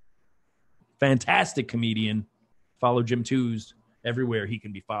 Fantastic comedian. Follow Jim Tews everywhere he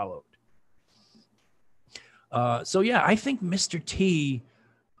can be followed. I think Mr. T,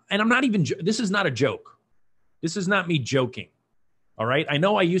 and I'm not even, this is not a joke. This is not me joking. All right. I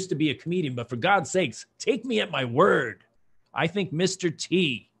know I used to be a comedian, but for God's sakes, take me at my word. I think Mr.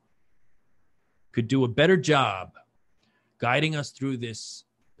 T could do a better job guiding us through this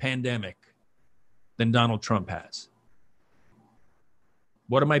pandemic than Donald Trump has.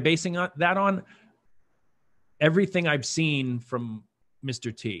 What am I basing that on? Everything I've seen from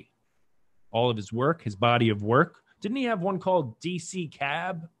Mr. T. All of his work, his body of work. Didn't he have one called DC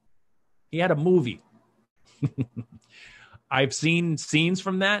Cab? He had a movie. I've seen scenes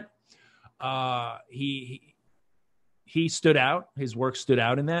from that. He stood out. His work stood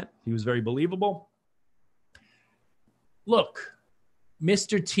out in that. He was very believable. Look,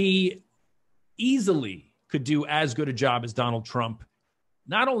 Mr. T easily could do as good a job as Donald Trump,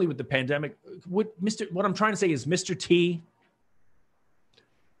 not only with the pandemic. What I'm trying to say is, Mr. T,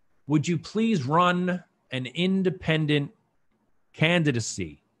 would you please run an independent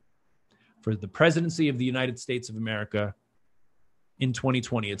candidacy for the presidency of the United States of America in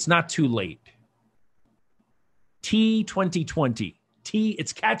 2020? It's not too late. T 2020.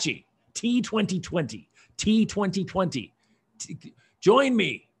 It's catchy. T 2020. T 2020. Join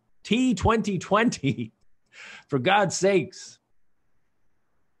me. T 2020. For God's sakes.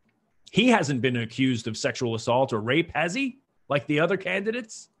 He hasn't been accused of sexual assault or rape, has he? Like the other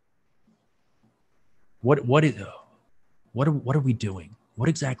candidates? What are we doing? What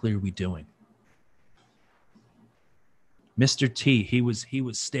exactly are we doing? Mr. T,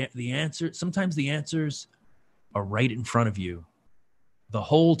 the answer. Sometimes the answers are right in front of you the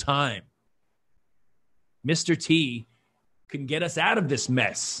whole time. Mr. T can get us out of this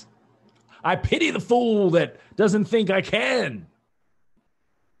mess. I pity the fool that doesn't think I can.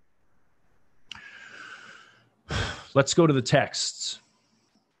 Let's go to the texts.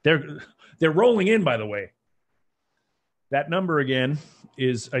 They're rolling in, by the way. That number again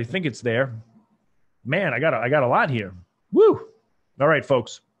is, I think it's there. Man, I got a lot here. Woo! All right,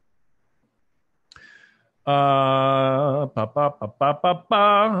 folks. All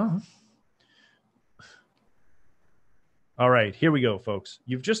right, here we go, folks.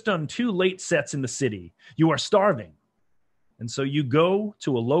 You've just done 2 late sets in the city. You are starving. And so you go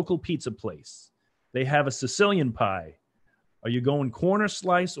to a local pizza place. They have a Sicilian pie. Are you going corner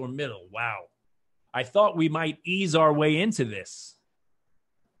slice or middle? Wow. I thought we might ease our way into this.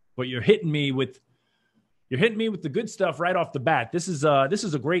 But you're hitting me with the good stuff right off the bat. This is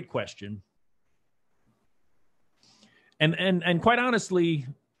a great question. And quite honestly,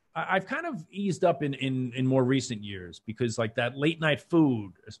 I've kind of eased up in more recent years because like that late night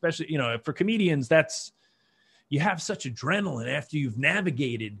food, especially, for comedians, you have such adrenaline after you've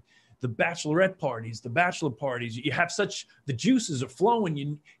navigated the bachelorette parties, the bachelor parties. You have the juices are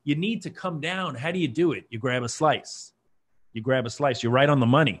flowing. You need to come down. How do you do it? You grab a slice. You're right on the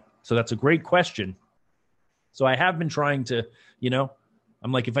money. So that's a great question. So I have been trying to,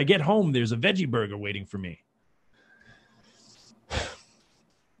 I'm like, if I get home, there's a veggie burger waiting for me.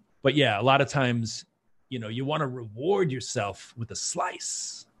 But yeah, a lot of times, you want to reward yourself with a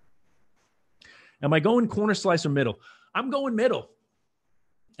slice. Am I going corner slice or middle? I'm going middle.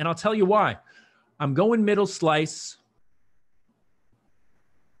 And I'll tell you why. I'm going middle slice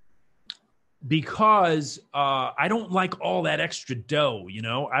because I don't like all that extra dough,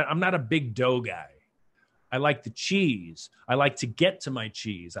 I'm not a big dough guy. I like the cheese. I like to get to my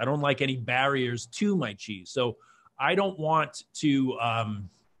cheese. I don't like any barriers to my cheese. So I don't want to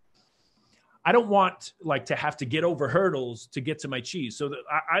to have to get over hurdles to get to my cheese. So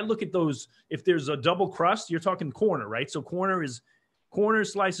I look at those. If there's a double crust, you're talking corner, right? So corner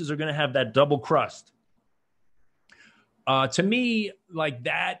slices are going to have that double crust. To me, like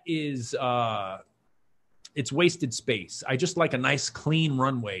that is, it's wasted space. I just like a nice clean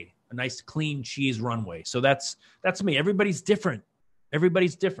runway, a nice clean cheese runway. So that's me. Everybody's different.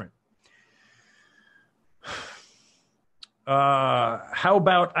 How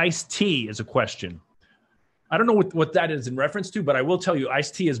about iced tea is a question. I don't know what that is in reference to, but I will tell you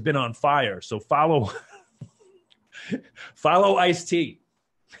iced tea has been on fire. So follow Ice-T.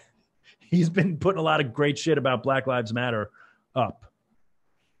 He's been putting a lot of great shit about Black Lives Matter up.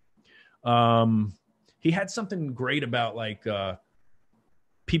 He had something great about like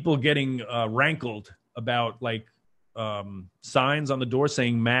people getting rankled about like signs on the door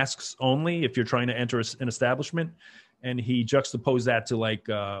saying masks only if you're trying to enter an establishment. And he juxtaposed that to like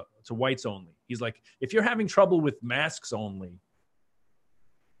to whites only. He's like, if you're having trouble with masks only,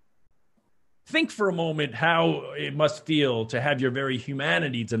 think for a moment how it must feel to have your very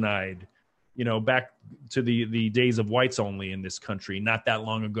humanity denied, back to the days of whites only in this country, not that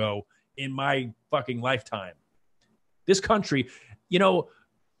long ago in my fucking lifetime. This country, don't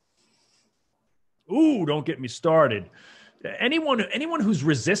get me started. Anyone who's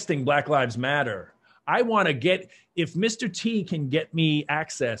resisting Black Lives Matter, I want to if Mr. T can get me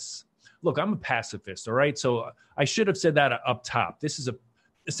access. Look, I'm a pacifist, all right? So I should have said that up top. This is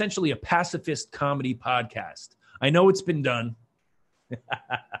essentially a pacifist comedy podcast. I know it's been done.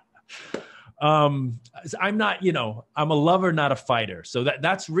 I'm not, I'm a lover, not a fighter. So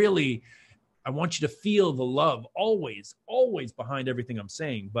that's really, I want you to feel the love always behind everything I'm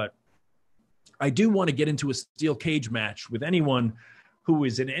saying. But I do want to get into a steel cage match with anyone who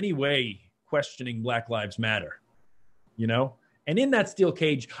is in any way questioning Black Lives Matter, And in that steel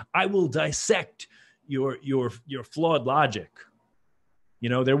cage, I will dissect your flawed logic.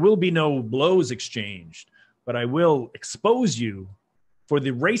 There will be no blows exchanged, but I will expose you for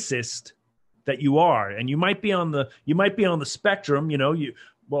the racist that you are. And you might be on the spectrum, you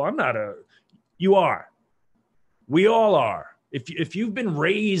are. We all are. If you've been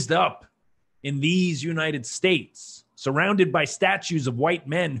raised up in these United States, surrounded by statues of white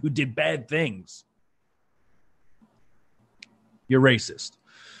men who did bad things, you're racist.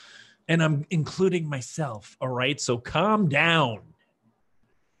 And I'm including myself, all right? So calm down.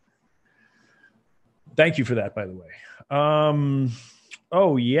 Thank you for that, by the way.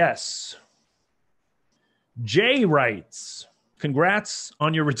 Oh, yes. Jay writes, congrats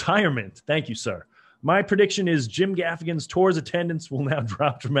on your retirement. Thank you, sir. My prediction is Jim Gaffigan's tour's attendance will now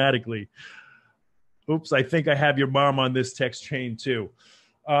drop dramatically. Oops, I think I have your mom on this text chain too.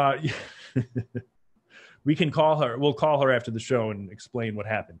 We can call her. We'll call her after the show and explain what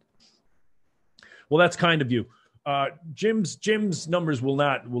happened. Well, that's kind of you. Jim's numbers will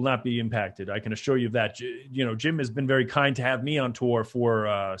not be impacted. I can assure you of that. Jim has been very kind to have me on tour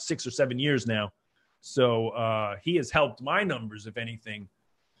for 6 or 7 years now. So he has helped my numbers, if anything.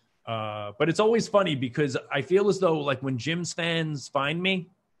 But it's always funny because I feel as though like when Jim's fans find me,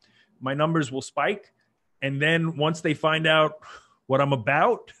 my numbers will spike. And then once they find out what I'm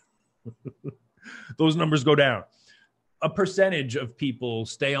about, those numbers go down. A percentage of people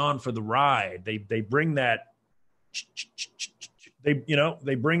stay on for the ride. They bring that. They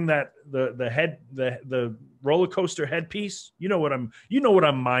bring that the roller coaster headpiece. You know what I'm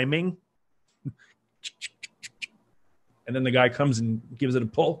miming. And then the guy comes and gives it a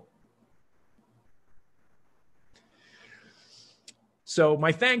pull. So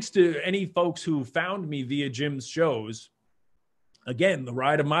my thanks to any folks who found me via Jim's shows. Again, the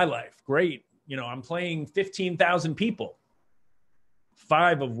ride of my life. Great. I'm playing 15,000 people,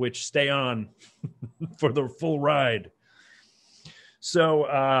 5 of which stay on for the full ride.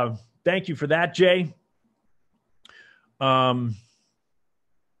 So thank you for that, Jay.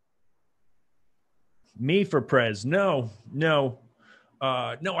 Me for Prez. No,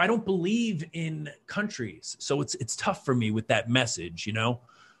 I don't believe in countries. So it's tough for me with that message,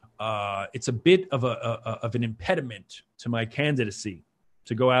 It's a bit of an impediment to my candidacy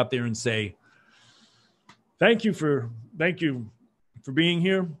to go out there and say, thank you for being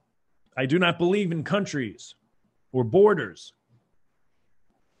here. I do not believe in countries or borders.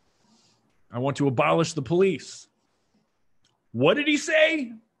 I want to abolish the police. What did he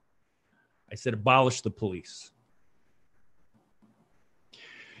say? I said, abolish the police.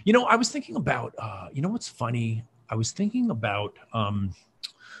 I was thinking about, what's funny? I was thinking about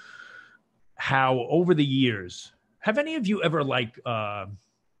how over the years, have any of you ever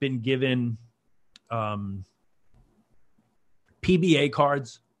been given PBA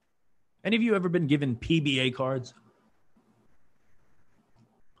cards? Any of you ever been given PBA cards?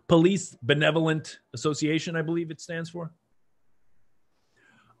 Police Benevolent Association, I believe it stands for.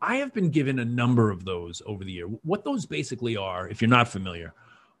 I have been given a number of those over the year. What those basically are, if you're not familiar,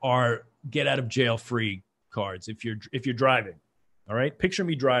 are get out of jail free cards if you're driving. All right? Picture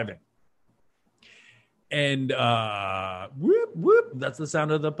me driving. And whoop, whoop, that's the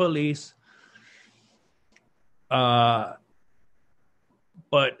sound of the police. But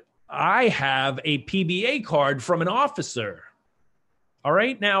I have a PBA card from an officer. All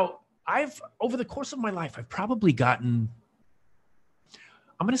right? Now, over the course of my life, I've probably gotten,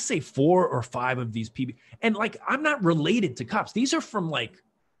 I'm going to say 4 or 5 of these PBA. And I'm not related to cops. These are from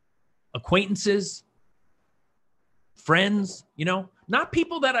acquaintances, friends, not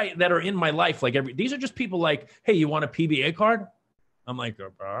people that are in my life. These are just people hey, you want a PBA card? I'm like,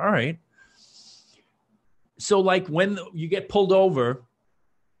 all right. So when you get pulled over,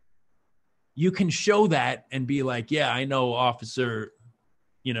 you can show that and be like, yeah, I know officer,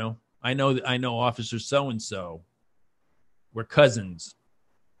 I know officer so-and-so. We're cousins.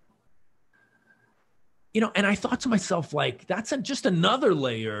 And I thought to myself, that's just another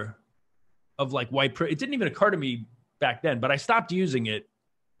layer of white privilege. It didn't even occur to me back then, but I stopped using it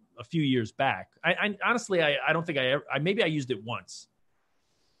a few years back. I honestly, I don't think maybe I used it once.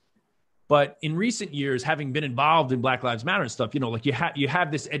 But in recent years, having been involved in Black Lives Matter and stuff, you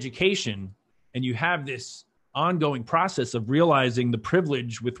have this education and you have this ongoing process of realizing the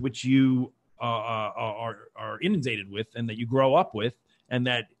privilege with which you are inundated with and that you grow up with, and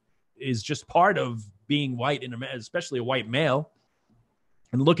that is just part of being white, especially a white male,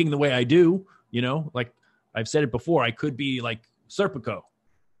 and looking the way I do. I've said it before, I could be like Serpico.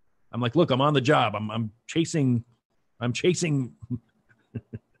 I'm like, look, I'm on the job. I'm chasing chasing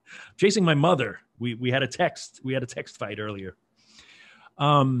my mother. We had a text fight earlier.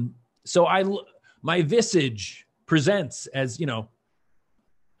 So my visage presents as,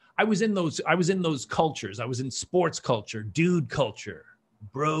 I was in those cultures. I was in sports culture, dude culture,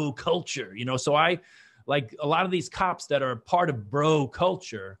 bro culture, so I like a lot of these cops that are part of bro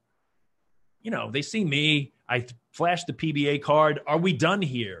culture, they see me, I flash the PBA card. Are we done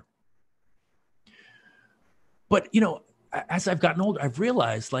here? But, as I've gotten older, I've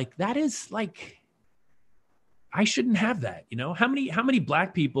realized that is I shouldn't have that. How many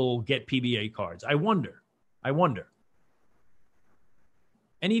black people get PBA cards? I wonder.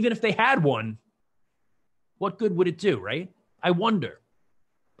 And even if they had one, what good would it do, right? I wonder.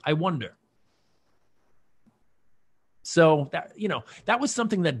 I wonder. So that was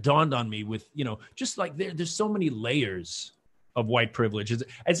something that dawned on me with, just like there's so many layers of white privilege,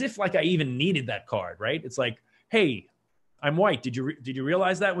 as if like I even needed that card, right? It's like, hey, I'm white. Did you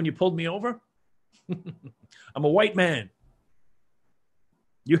realize that when you pulled me over? I'm a white man.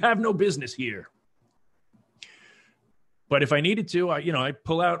 You have no business here. But if I needed to, I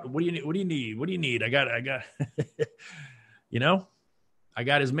pull out. What do you need? What do you need? What do you need? I got. I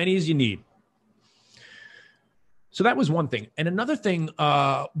got as many as you need. So that was one thing. And another thing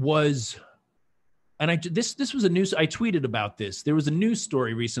was, and this was a news. I tweeted about this. There was a news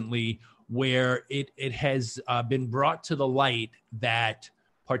story recently where it has been brought to the light that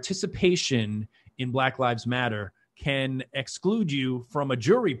participation in Black Lives Matter can exclude you from a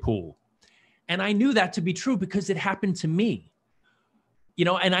jury pool. And I knew that to be true because it happened to me.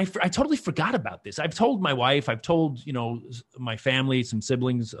 And I totally forgot about this. I've told my wife, I've told, my family, some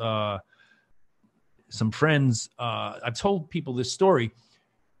siblings, some friends, I've told people this story.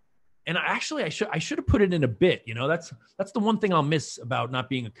 And I should have put it in a bit. That's the one thing I'll miss about not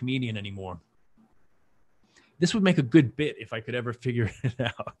being a comedian anymore. This would make a good bit if I could ever figure it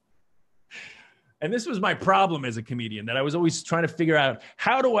out. And this was my problem as a comedian, that I was always trying to figure out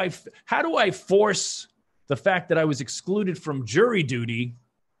how do I force the fact that I was excluded from jury duty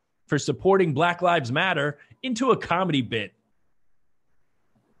for supporting Black Lives Matter into a comedy bit.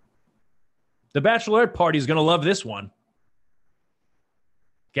 The bachelorette party is going to love this one.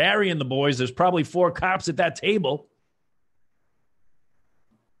 Gary and the boys, there's probably 4 cops at that table.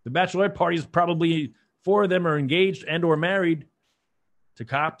 The bachelorette party is probably 4 of them are engaged and or married to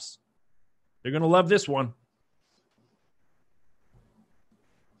cops. They're going to love this one.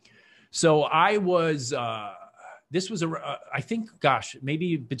 So I was, this was, I think,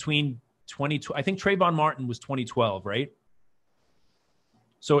 maybe between 20, I think Trayvon Martin was 2012, right?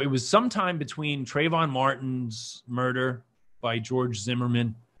 So it was sometime between Trayvon Martin's murder by George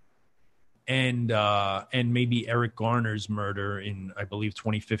Zimmerman and maybe Eric Garner's murder in, I believe,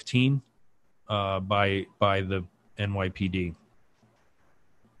 2015 by the NYPD.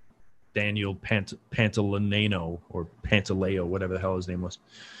 Daniel Pantaleo or Pantaleo, whatever the hell his name was.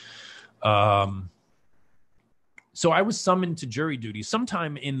 So I was summoned to jury duty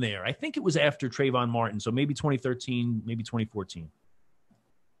sometime in there. I think it was after Trayvon Martin, so maybe 2013, maybe 2014.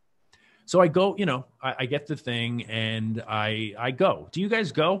 So I go, I get the thing and I go. Do you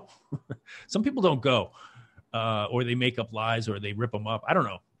guys go? Some people don't go, or they make up lies or they rip them up. I don't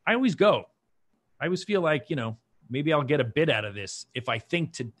know. I always go. I always feel like, maybe I'll get a bit out of this if I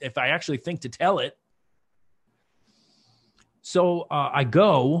actually think to tell it. So I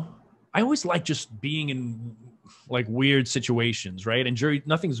go. I always like just being in like weird situations, right? And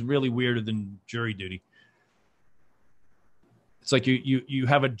nothing's really weirder than jury duty. It's like you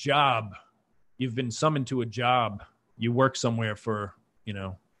have a job. You've been summoned to a job. You work somewhere for,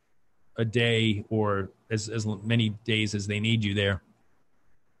 a day or as many days as they need you there.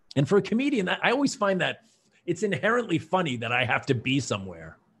 And for a comedian, I always find that it's inherently funny that I have to be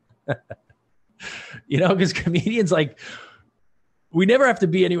somewhere. Because comedians, like, we never have to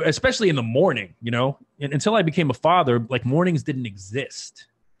be anywhere, especially in the morning, And until I became a father, like, mornings didn't exist.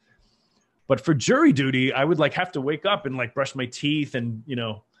 But for jury duty, I would like have to wake up and like brush my teeth and,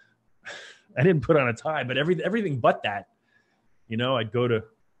 I didn't put on a tie, but everything but that, I'd go to,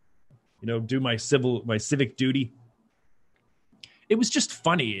 do my civic duty. It was just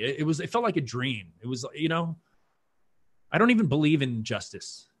funny. It felt like a dream. It was, I don't even believe in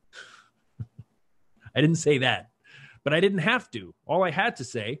justice. I didn't say that, but I didn't have to. All I had to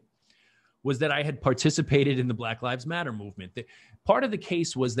say was that I had participated in the Black Lives Matter movement. Part of the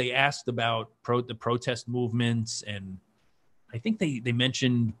case was they asked about the protest movements, and I think they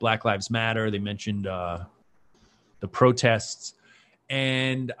mentioned Black Lives Matter. They mentioned the protests.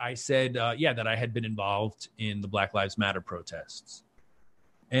 And I said, that I had been involved in the Black Lives Matter protests.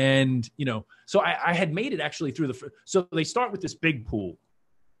 And, so I had made it actually through so they start with this big pool.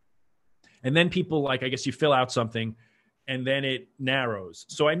 And then people, like, I guess you fill out something and then it narrows.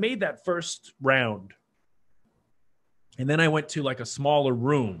 So I made that first round. And then I went to like a smaller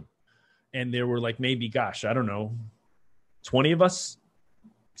room and there were like maybe, I don't know, 20 of us,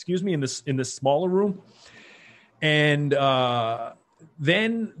 in this smaller room. And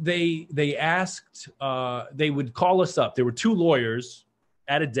then they asked, they would call us up. There were 2 lawyers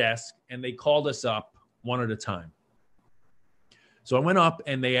at a desk and they called us up one at a time. So I went up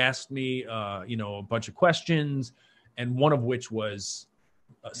and they asked me, a bunch of questions, and one of which was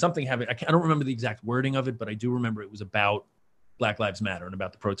something having, I don't remember the exact wording of it, but I do remember it was about Black Lives Matter and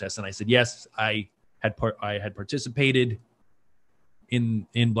about the protests. And I said, yes, I had participated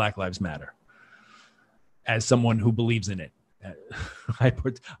in Black Lives Matter as someone who believes in it. I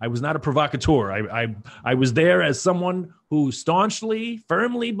was not a provocateur. I was there as someone who staunchly,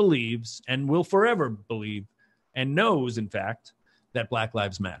 firmly believes and will forever believe and knows, in fact, that Black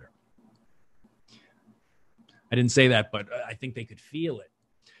Lives Matter. I didn't say that, but I think they could feel it.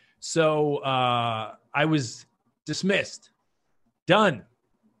 So I was dismissed. Done.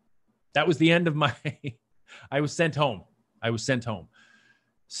 That was the end of my... I was sent home.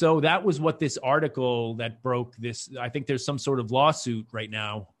 So that was what this article that broke this... I think there's some sort of lawsuit right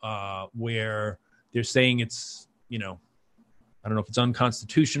now where they're saying it's, I don't know if it's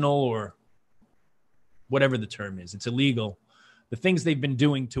unconstitutional or whatever the term is. It's illegal. The things they've been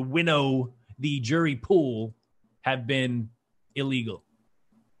doing to winnow the jury pool have been illegal.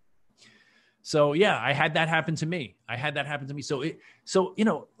 So yeah, I had that happen to me. So these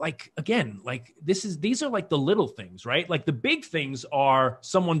are like the little things, right? Like the big things are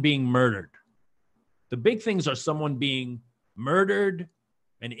someone being murdered. The big things are someone being murdered,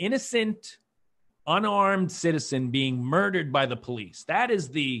 an innocent, unarmed citizen being murdered by the police. That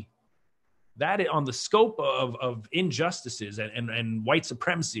is on the scope of injustices and white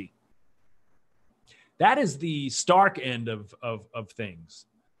supremacy. That is the stark end of things.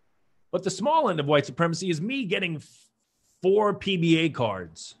 But the small end of white supremacy is me getting 4 PBA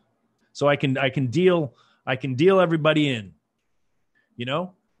cards, so I can deal everybody in.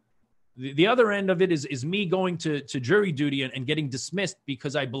 The other end of it is me going to jury duty and getting dismissed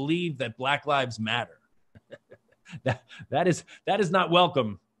because I believe that Black Lives Matter. that is not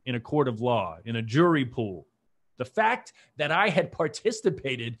welcome in a court of law, in a jury pool. The fact that I had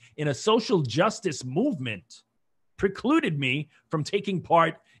participated in a social justice movement precluded me from taking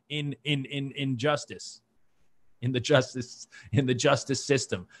part in justice, in the justice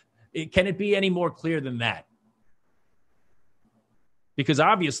system. Can it be any more clear than that? Because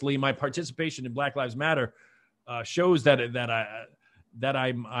obviously my participation in Black Lives Matter shows that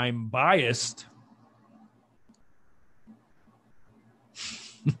I'm biased.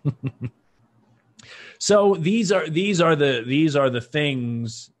 So these are the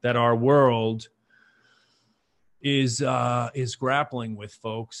things that our world is grappling with,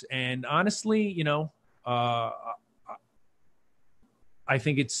 folks. And honestly, I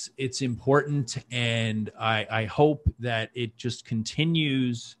think it's important, and I hope that it just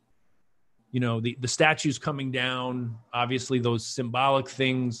continues. The statues coming down, obviously those symbolic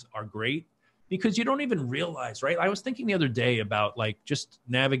things are great because you don't even realize, right? I was thinking the other day about just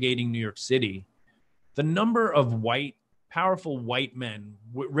navigating New York City, the number of powerful white men,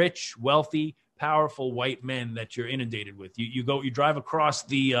 rich, wealthy, powerful white men that you're inundated with. You drive across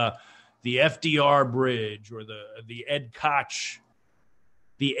the FDR bridge or the Ed Koch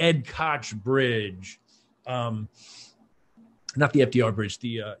bridge, not the FDR bridge.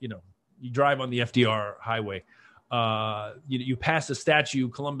 You drive on the FDR highway. You pass a statue,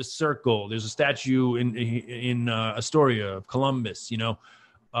 Columbus Circle. There's a statue in Astoria of Columbus. Not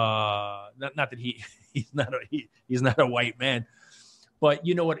that he's not a white man. But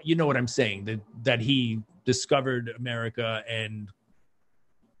you know what I'm saying, that he discovered America and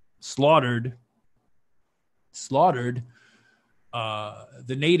slaughtered the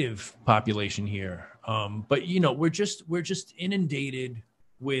native population here. But we're just inundated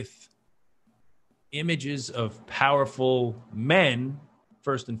with images of powerful men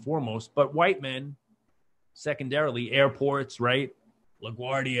first and foremost, but white men secondarily. Airports, right?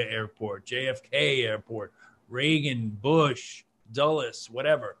 LaGuardia Airport, JFK Airport, Reagan, Bush, Dulles,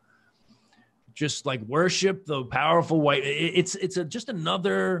 whatever. Just worship the powerful white. It's just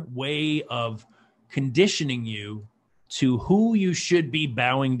another way of conditioning you to who you should be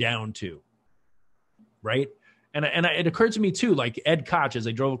bowing down to, right? And it occurred to me too, Ed Koch, as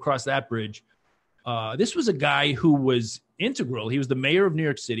I drove across that bridge. This was a guy who was integral. He was the mayor of New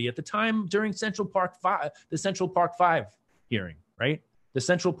York City at the time during the Central Park 5 hearing, right? The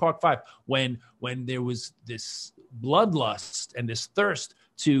Central Park 5, when there was this bloodlust and this thirst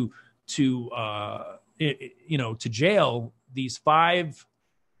to jail these 5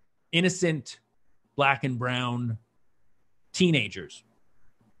 innocent black and brown teenagers.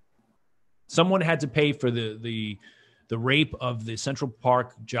 Someone had to pay for the rape of the Central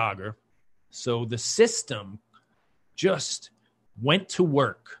Park jogger. So the system just went to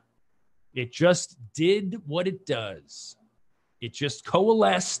work. It just did what it does. It just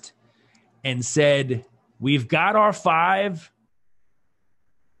coalesced and said, we've got our 5.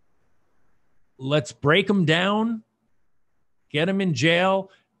 Let's break them down, get them in jail.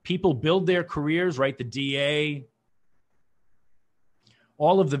 People build their careers, right? The DA.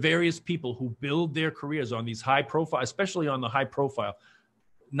 all of the various people who build their careers on these high profile, especially on the high profile,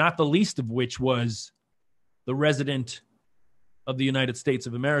 not the least of which was the resident of the United States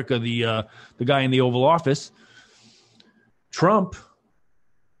of America, the guy in the Oval Office. Trump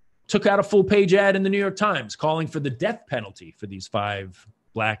took out a full-page ad in the New York Times calling for the death penalty for these 5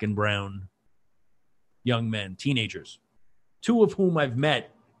 black and brown young men, teenagers, 2 of whom I've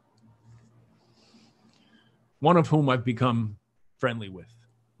met, one of whom I've become friendly with,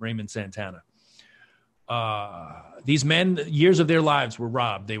 Raymond Santana. These men, years of their lives were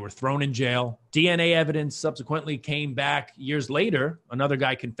robbed. They were thrown in jail. DNA evidence subsequently came back years later. Another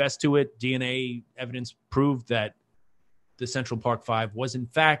guy confessed to it. DNA evidence proved that the Central Park 5 was in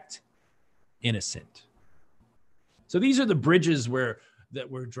fact innocent. So these are the bridges we're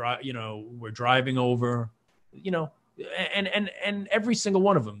driving over, and every single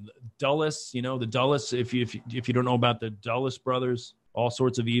one of them. Dulles, the Dulles. If you don't know about the Dulles brothers, all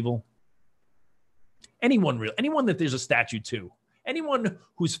sorts of evil. Anyone that there's a statue to, anyone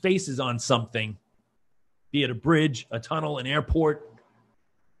whose face is on something, be it a bridge, a tunnel, an airport,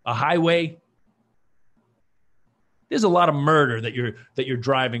 a highway. There's a lot of murder that you're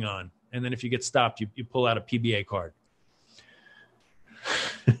driving on, and then if you get stopped, you pull out a PBA card.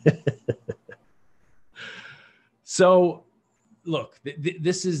 So, look,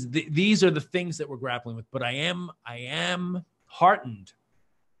 these are the things that we're grappling with. But I am heartened.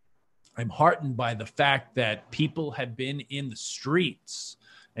 I'm heartened by the fact that people have been in the streets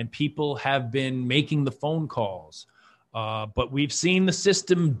and people have been making the phone calls. But we've seen the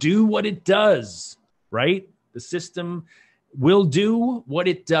system do what it does, right? The system will do what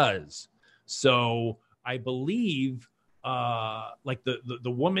it does. So I believe, like the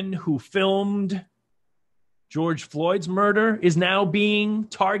woman who filmed George Floyd's murder is now being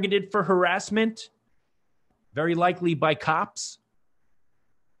targeted for harassment, very likely by cops.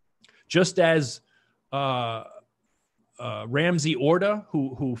 Just as Ramsey Orta,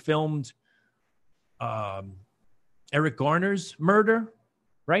 who filmed Eric Garner's murder,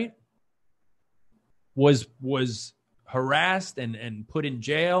 right, was harassed and put in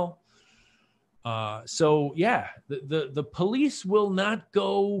jail. So yeah, the police will not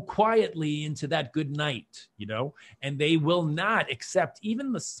go quietly into that good night, and they will not accept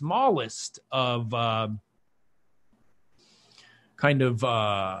even the smallest of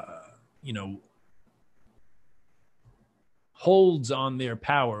holds on their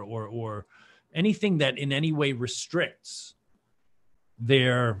power or anything that in any way restricts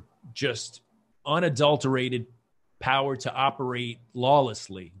their just unadulterated power to operate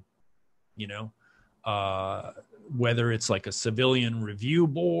lawlessly, whether it's like a civilian review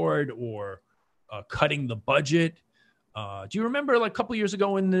board or cutting the budget. Do you remember like a couple years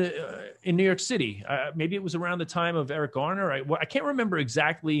ago in New York City? Maybe it was around the time of Eric Garner. I can't remember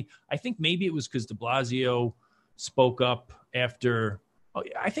exactly. I think maybe it was because de Blasio spoke up after. Oh,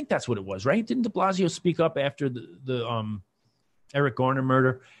 I think that's what it was, right? Didn't de Blasio speak up after the Eric Garner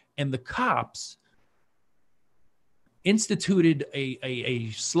murder? And the cops instituted a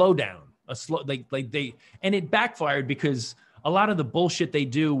slowdown, and it backfired because a lot of the bullshit they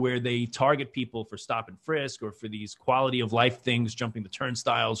do where they target people for stop and frisk or for these quality of life things, jumping the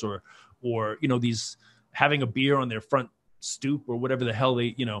turnstiles or these having a beer on their front stoop or whatever the hell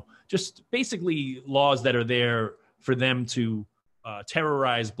they, just basically laws that are there for them to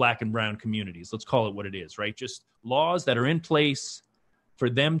terrorize black and brown communities. Let's call it what it is, right? Just laws that are in place for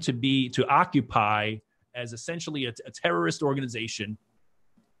them to occupy as essentially a terrorist organization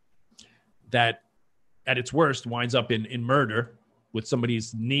that at its worst winds up in murder with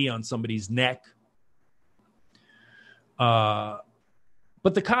somebody's knee on somebody's neck. But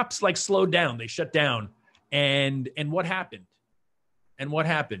the cops slowed down. They shut down. And what happened? The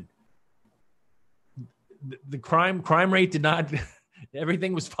crime rate did not,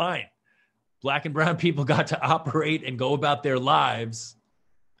 everything was fine. Black and brown people got to operate and go about their lives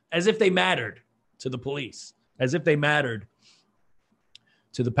as if they mattered to the police, as if they mattered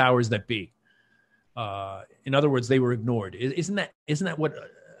to the powers that be. In other words, they were ignored. Isn't that what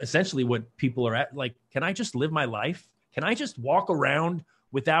essentially what people are at? Like, can I just live my life? Can I just walk around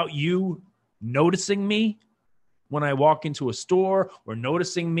without you noticing me when I walk into a store, or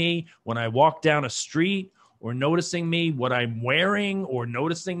noticing me when I walk down a street, or noticing me what I'm wearing, or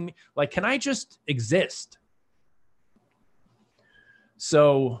noticing me? Like, can I just exist?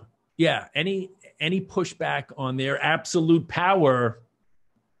 So yeah, any pushback on their absolute power,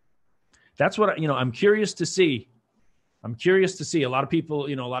 that's what I'm curious to see. A lot of people,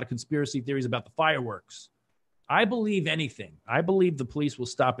 a lot of conspiracy theories about the fireworks. I believe anything. I believe the police will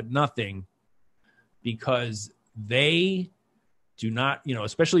stop at nothing because they do not,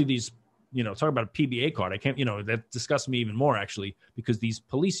 especially these, talk about a PBA card. I can't, that disgusts me even more, actually, because these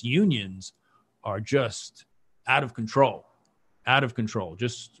police unions are just out of control.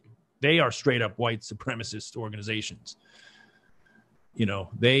 They are straight up white supremacist organizations.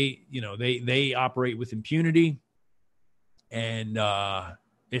 They operate with impunity. And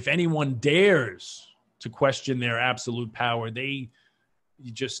if anyone dares to question their absolute power, they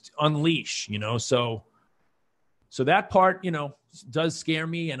just unleash, so that part, does scare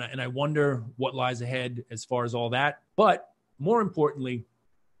me. And I wonder what lies ahead as far as all that. But more importantly,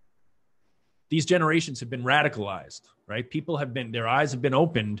 these generations have been radicalized, right? Their eyes have been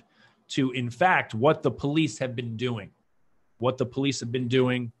opened to, in fact, what the police have been doing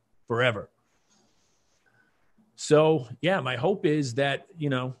forever. So, yeah, my hope is that,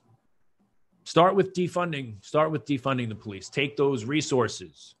 start with defunding the police. Take those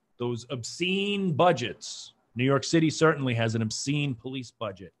resources, those obscene budgets. New York City certainly has an obscene police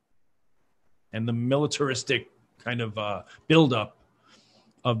budget, and the militaristic kind of buildup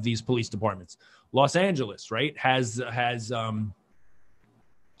of these police departments. Los Angeles, right, has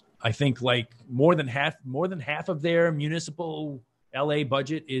I think like more than half of their municipal LA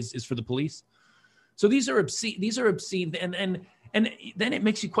budget is for the police. So these are obscene, and then it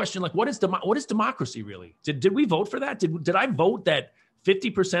makes you question, like, what is democracy really? Did we vote for that? Did I vote that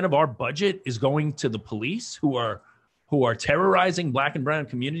 50% of our budget is going to the police who are terrorizing Black and brown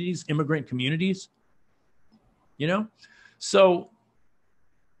communities, immigrant communities? So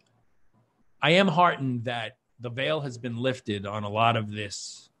I am heartened that the veil has been lifted on a lot of the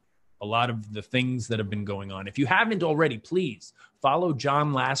things that have been going on. If you haven't already, please follow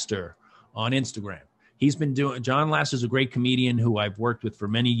John Laster on Instagram. John Laster's a great comedian who I've worked with for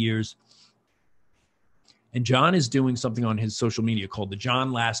many years. And John is doing something on his social media called the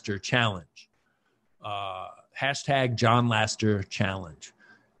John Laster Challenge. Hashtag John Laster Challenge.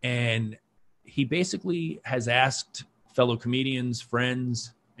 And he basically has asked fellow comedians,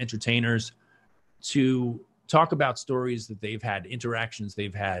 friends, entertainers to talk about stories that they've had, interactions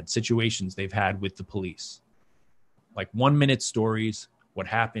they've had, situations they've had with the police. Like 1-minute stories, what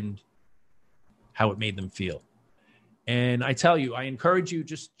happened, how it made them feel. And I tell you, I encourage you,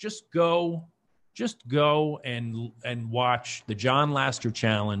 just go and watch the John Laster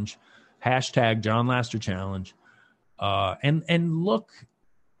Challenge, hashtag John Laster Challenge, and look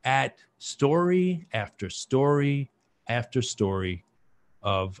at story after story after story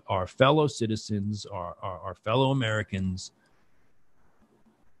of our fellow citizens, our fellow Americans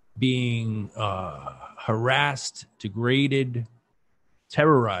being harassed, degraded,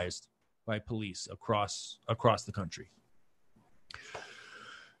 terrorized by police across the country.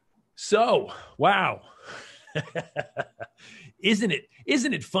 So, wow. Isn't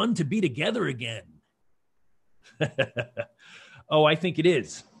it fun to be together again? Oh, I think it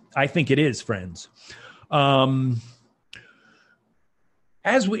is. Friends.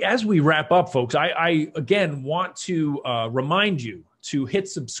 As we wrap up, folks, I again want to remind you to hit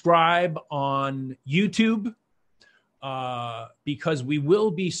subscribe on YouTube, because we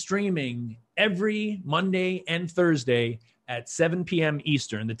will be streaming every Monday and Thursday at 7 p.m.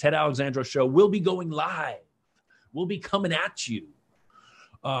 Eastern. The Ted Alexandro Show will be going live. We'll be coming at you.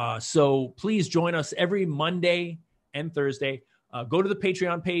 So please join us every Monday and Thursday. Go to the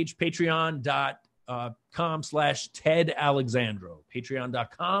Patreon page, patreon.com/Ted Alexandro.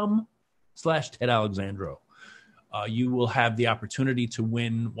 Patreon.com/Ted Alexandro. You will have the opportunity to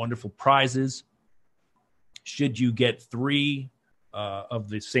win wonderful prizes should you get 3 of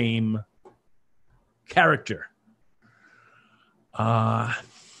the same character.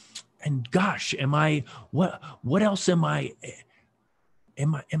 And gosh, what else am I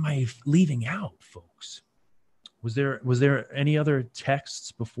leaving out, folks? Was there any other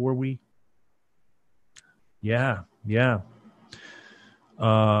texts before we? Yeah.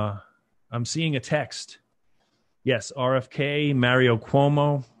 I'm seeing a text. Yes, RFK, Mario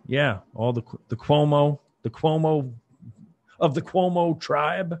Cuomo. Yeah, all the Cuomo of the Cuomo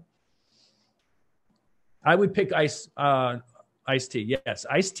tribe. I would pick Ice-T. Yes,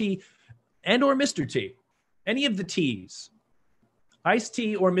 Ice-T and or Mr. T. Any of the T's.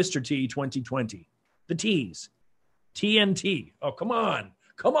 Ice-T or Mr. T 2020. The T's. TNT. Oh, come on.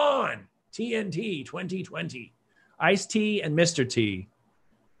 TNT 2020. Ice-T and Mr. T.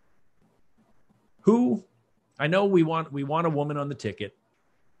 Who? I know we want a woman on the ticket.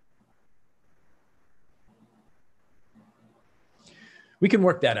 We can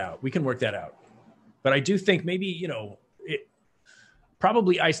work that out. But I do think maybe,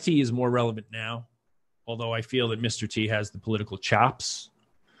 probably Ice-T is more relevant now, although I feel that Mr. T has the political chops.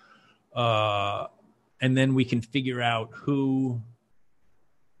 and then we can figure out who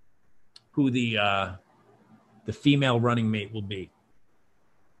the female running mate will be.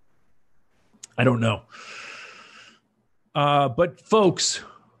 I don't know. But folks,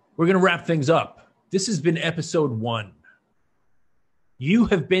 we're going to wrap things up. This has been episode 1. You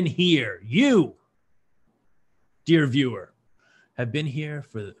have been here. You, dear viewer, have been here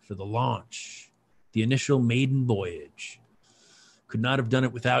for the launch, the initial maiden voyage. Could not have done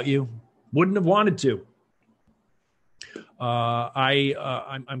it without you. Wouldn't have wanted to.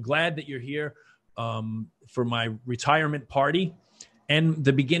 I'm glad that you're here for my retirement party and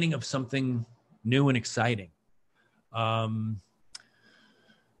the beginning of something new and exciting.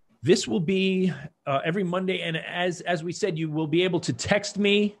 This will be every Monday, and as we said, you will be able to text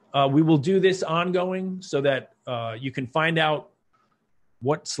me. We will do this ongoing so that you can find out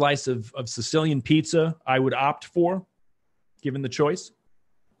what slice of Sicilian pizza I would opt for, given the choice.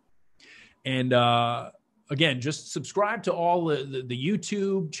 And again, just subscribe to all the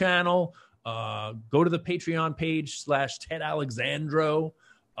YouTube channel. Go to the Patreon page /Ted Alexandro.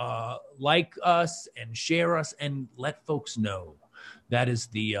 Like us and share us and let folks know. That is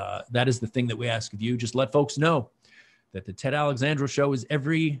the thing that we ask of you. Just let folks know that the Ted Alexandro Show is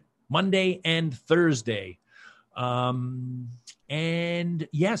every Monday and Thursday. And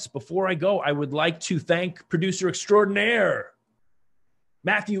yes, before I go, I would like to thank producer extraordinaire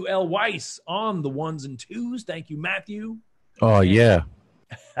Matthew L. Weiss on the 1s and 2s. Thank you, Matthew. Oh, yeah.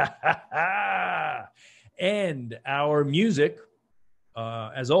 And our music,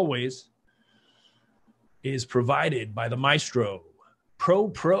 as always, is provided by the maestro,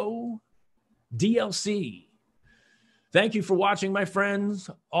 Pro DLC. Thank you for watching, my friends.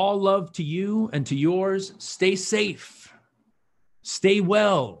 All love to you and to yours. Stay safe. Stay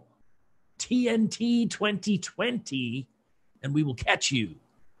well. TNT 2020. And we will catch you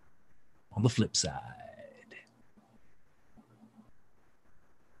on the flip side.